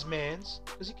to his man's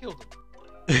because he killed him.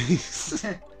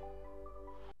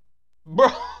 Bro.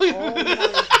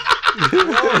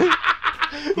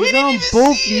 He's on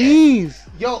both knees.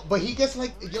 Yo, but he gets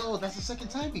like, that's the second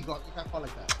time he got caught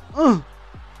like that.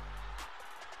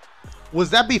 Was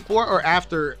that before or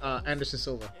after Anderson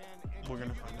Silva? We're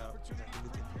gonna find out.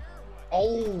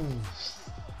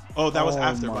 Oh, that was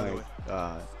after, by the way.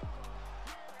 God.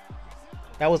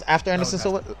 That was after Anderson was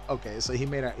Silva. Okay, so he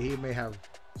may have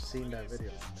seen that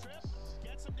video.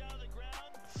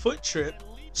 Foot trip.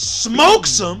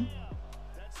 Smokes him.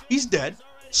 He's dead.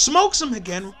 Smokes him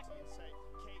again.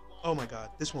 Oh my god,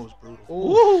 this one was brutal.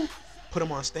 Ooh. Put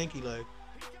him on stanky leg.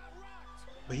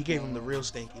 But he gave him the real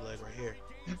stanky leg right here.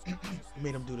 He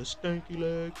made him do the stanky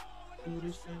leg. Do the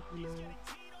stanky leg.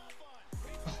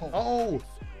 Oh,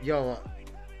 yo.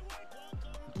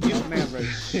 You man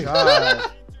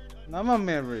Rashad. Not my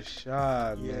man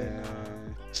Rashad, Yeah.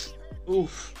 man.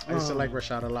 Oof. I used to like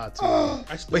Rashad a lot too.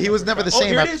 I still But he love was never the Rashad. same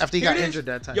Here it is. after he Here got it is. injured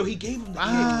that time. Yo, he gave him the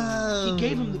kick. He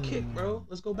gave him the kick, bro.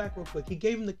 Let's go back real quick. He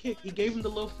gave him the kick. He gave him the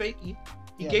little fakie.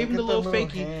 He gave him the little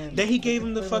fakie. Then he gave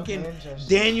him the fucking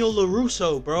Daniel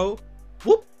LaRusso, bro.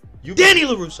 Whoop. Danny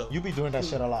LaRusso. You be doing that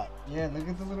shit a lot. Yeah, look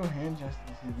at the little hand gestures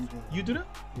he be doing. You do that?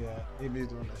 Yeah, he be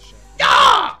doing that shit.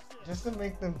 Yeah. Just to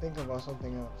make them think about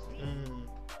something else.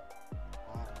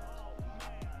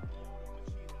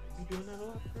 You doing that a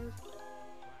lot, bro?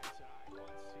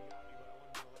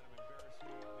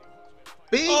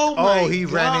 Big. Oh my he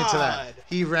ran into that. God.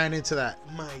 He ran into that.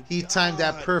 He timed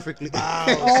that perfectly. Wow.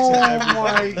 Oh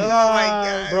my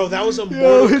god. Bro, that was a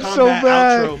Mortal it's Kombat so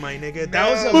bad. outro, my nigga.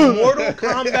 That was a Mortal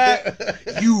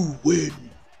Kombat. You win.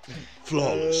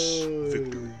 Flawless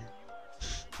victory.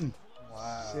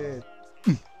 Wow. Shit.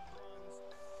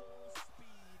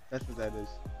 That's what that is.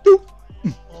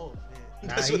 Oh, man.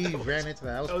 Nah, That's what he that was. ran into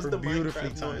that. That was, the beautifully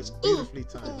Minecraft timed. noise. Beautifully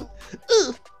timed.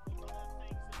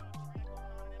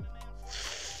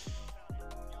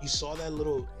 You saw that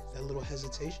little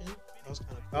hesitation? That was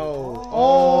kind of cool.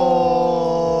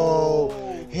 Oh.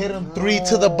 Hit him 3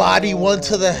 to the body, 1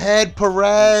 to the head,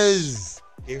 Perez.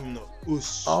 Gave him the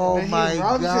oos. Oh And he my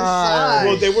rubs his god.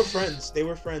 Well, they were friends. They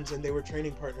were friends, and they were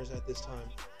training partners at this time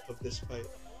of this fight.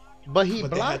 But he But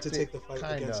they blocked had to it, take the fight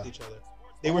kinda. against each other.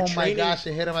 They were Oh training. my gosh,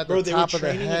 it hit him at the Bro, they were top of the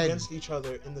training head. against each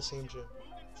other in the same gym.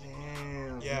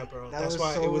 Damn. Yeah, bro. That That's was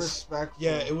why so it was. respectful.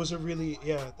 Yeah, it was a really.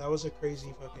 Yeah, that was a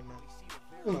crazy fucking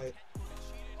fight.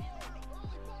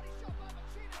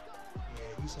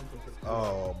 Yeah, he's something for the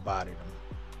Oh, bodied him.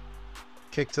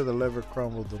 Kick to the liver,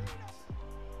 crumbled him.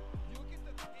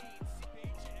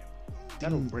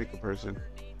 That'll break a person.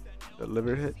 The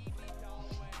liver hit.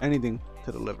 Anything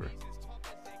to the liver.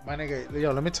 My nigga,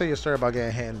 yo, let me tell you a story about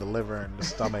getting hit in the liver and the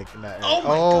stomach and that. Oh my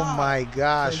oh God. my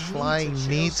gosh, The knee flying to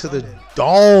knee Chael to the Sonnen.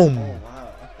 dome. Oh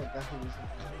wow, I forgot who was.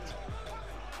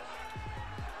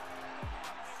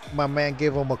 My man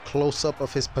gave him a close up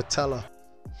of his patella.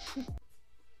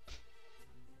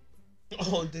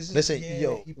 Oh, this is. Listen, yeah,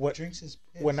 yo, he what- drinks his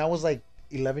piss. When I was like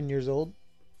 11 years old,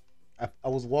 I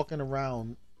was walking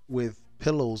around with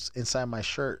pillows inside my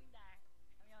shirt.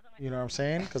 You know what I'm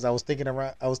saying? Because I was thinking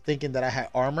that I had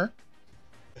armor.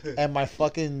 And my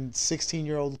fucking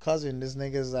 16-year-old cousin, this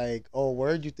nigga's like, oh,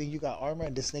 word, you think you got armor?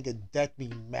 And this nigga decked me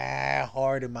mad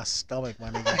hard in my stomach, my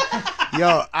nigga.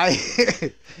 Yo,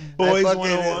 Boys I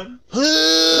 101.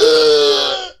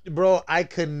 Bro, I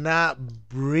could not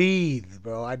breathe,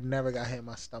 bro. I never got hit in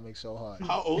my stomach so hard.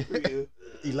 How old were you?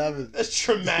 11. That's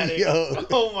traumatic. Yo.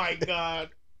 Oh my god.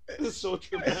 This is so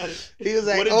traumatic. He was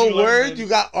What like, did oh, you learn word, then? you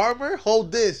got armor?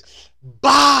 Hold this.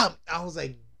 Bomb! I was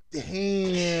like,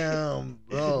 damn,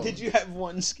 bro. Did you have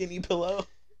one skinny pillow?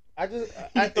 Honestly,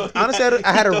 You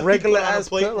I had a put regular on ass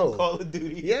plate from pillow. Call of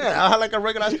Duty. Yeah, I had like a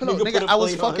regular ass pillow. Nigga Nigga, put a I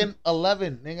was plate on. fucking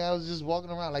 11. Nigga, I was just walking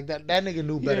around like that. That nigga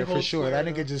knew He better didn't for hold sure. square,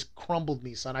 That nigga huh? just crumbled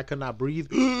me, son. I could not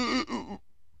breathe.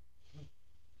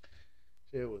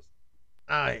 Shit was,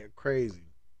 crazy.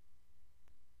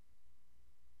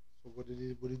 So what did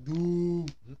it do?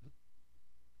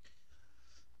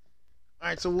 All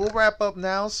right, so we'll wrap up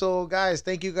now. So, guys,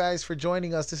 thank you guys for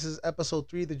joining us. This is episode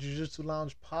 3 of the Jiu-Jitsu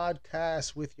Lounge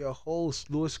podcast with your host,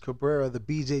 Luis Cabrera, the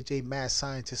BJJ Mad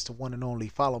Scientist, the one and only.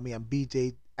 Follow me on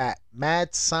BJ at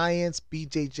Mad Science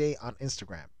BJJ on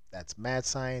Instagram. That's Mad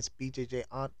Science BJJ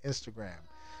on Instagram.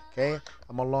 Okay?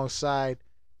 I'm alongside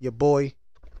your boy.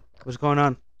 What's going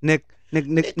on? Nick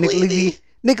Levy. Levy.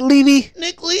 Nick Levy.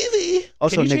 Nick Levy.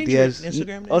 Also Can you Nick change your Diaz.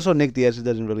 Instagram name? Also Nick Diaz. It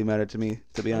doesn't really matter to me,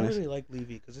 to be I honest. really like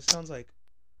Levy because it sounds like.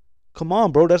 Come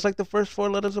on, bro. That's like the first 4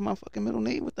 letters of my fucking middle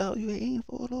name. What the hell you hating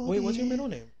for? Wait, what's your middle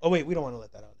name? Oh wait, we don't want to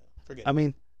let that out now. Forget. I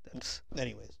mean, that's...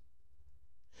 Anyways.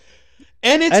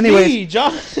 And it's Anyways, me,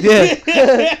 John. Yeah.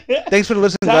 Thanks for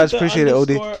listening, guys. Appreciate it,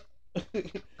 OD.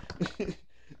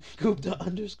 Gupta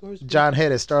underscore speaking. John,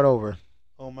 hit it. Start over.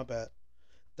 Oh, my bad.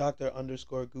 Dr.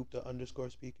 underscore Gupta underscore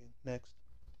speaking. Next.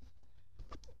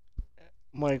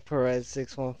 Mike Perez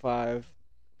 615.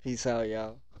 Peace out,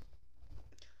 y'all.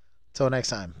 Till next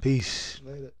time. Peace.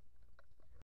 Later.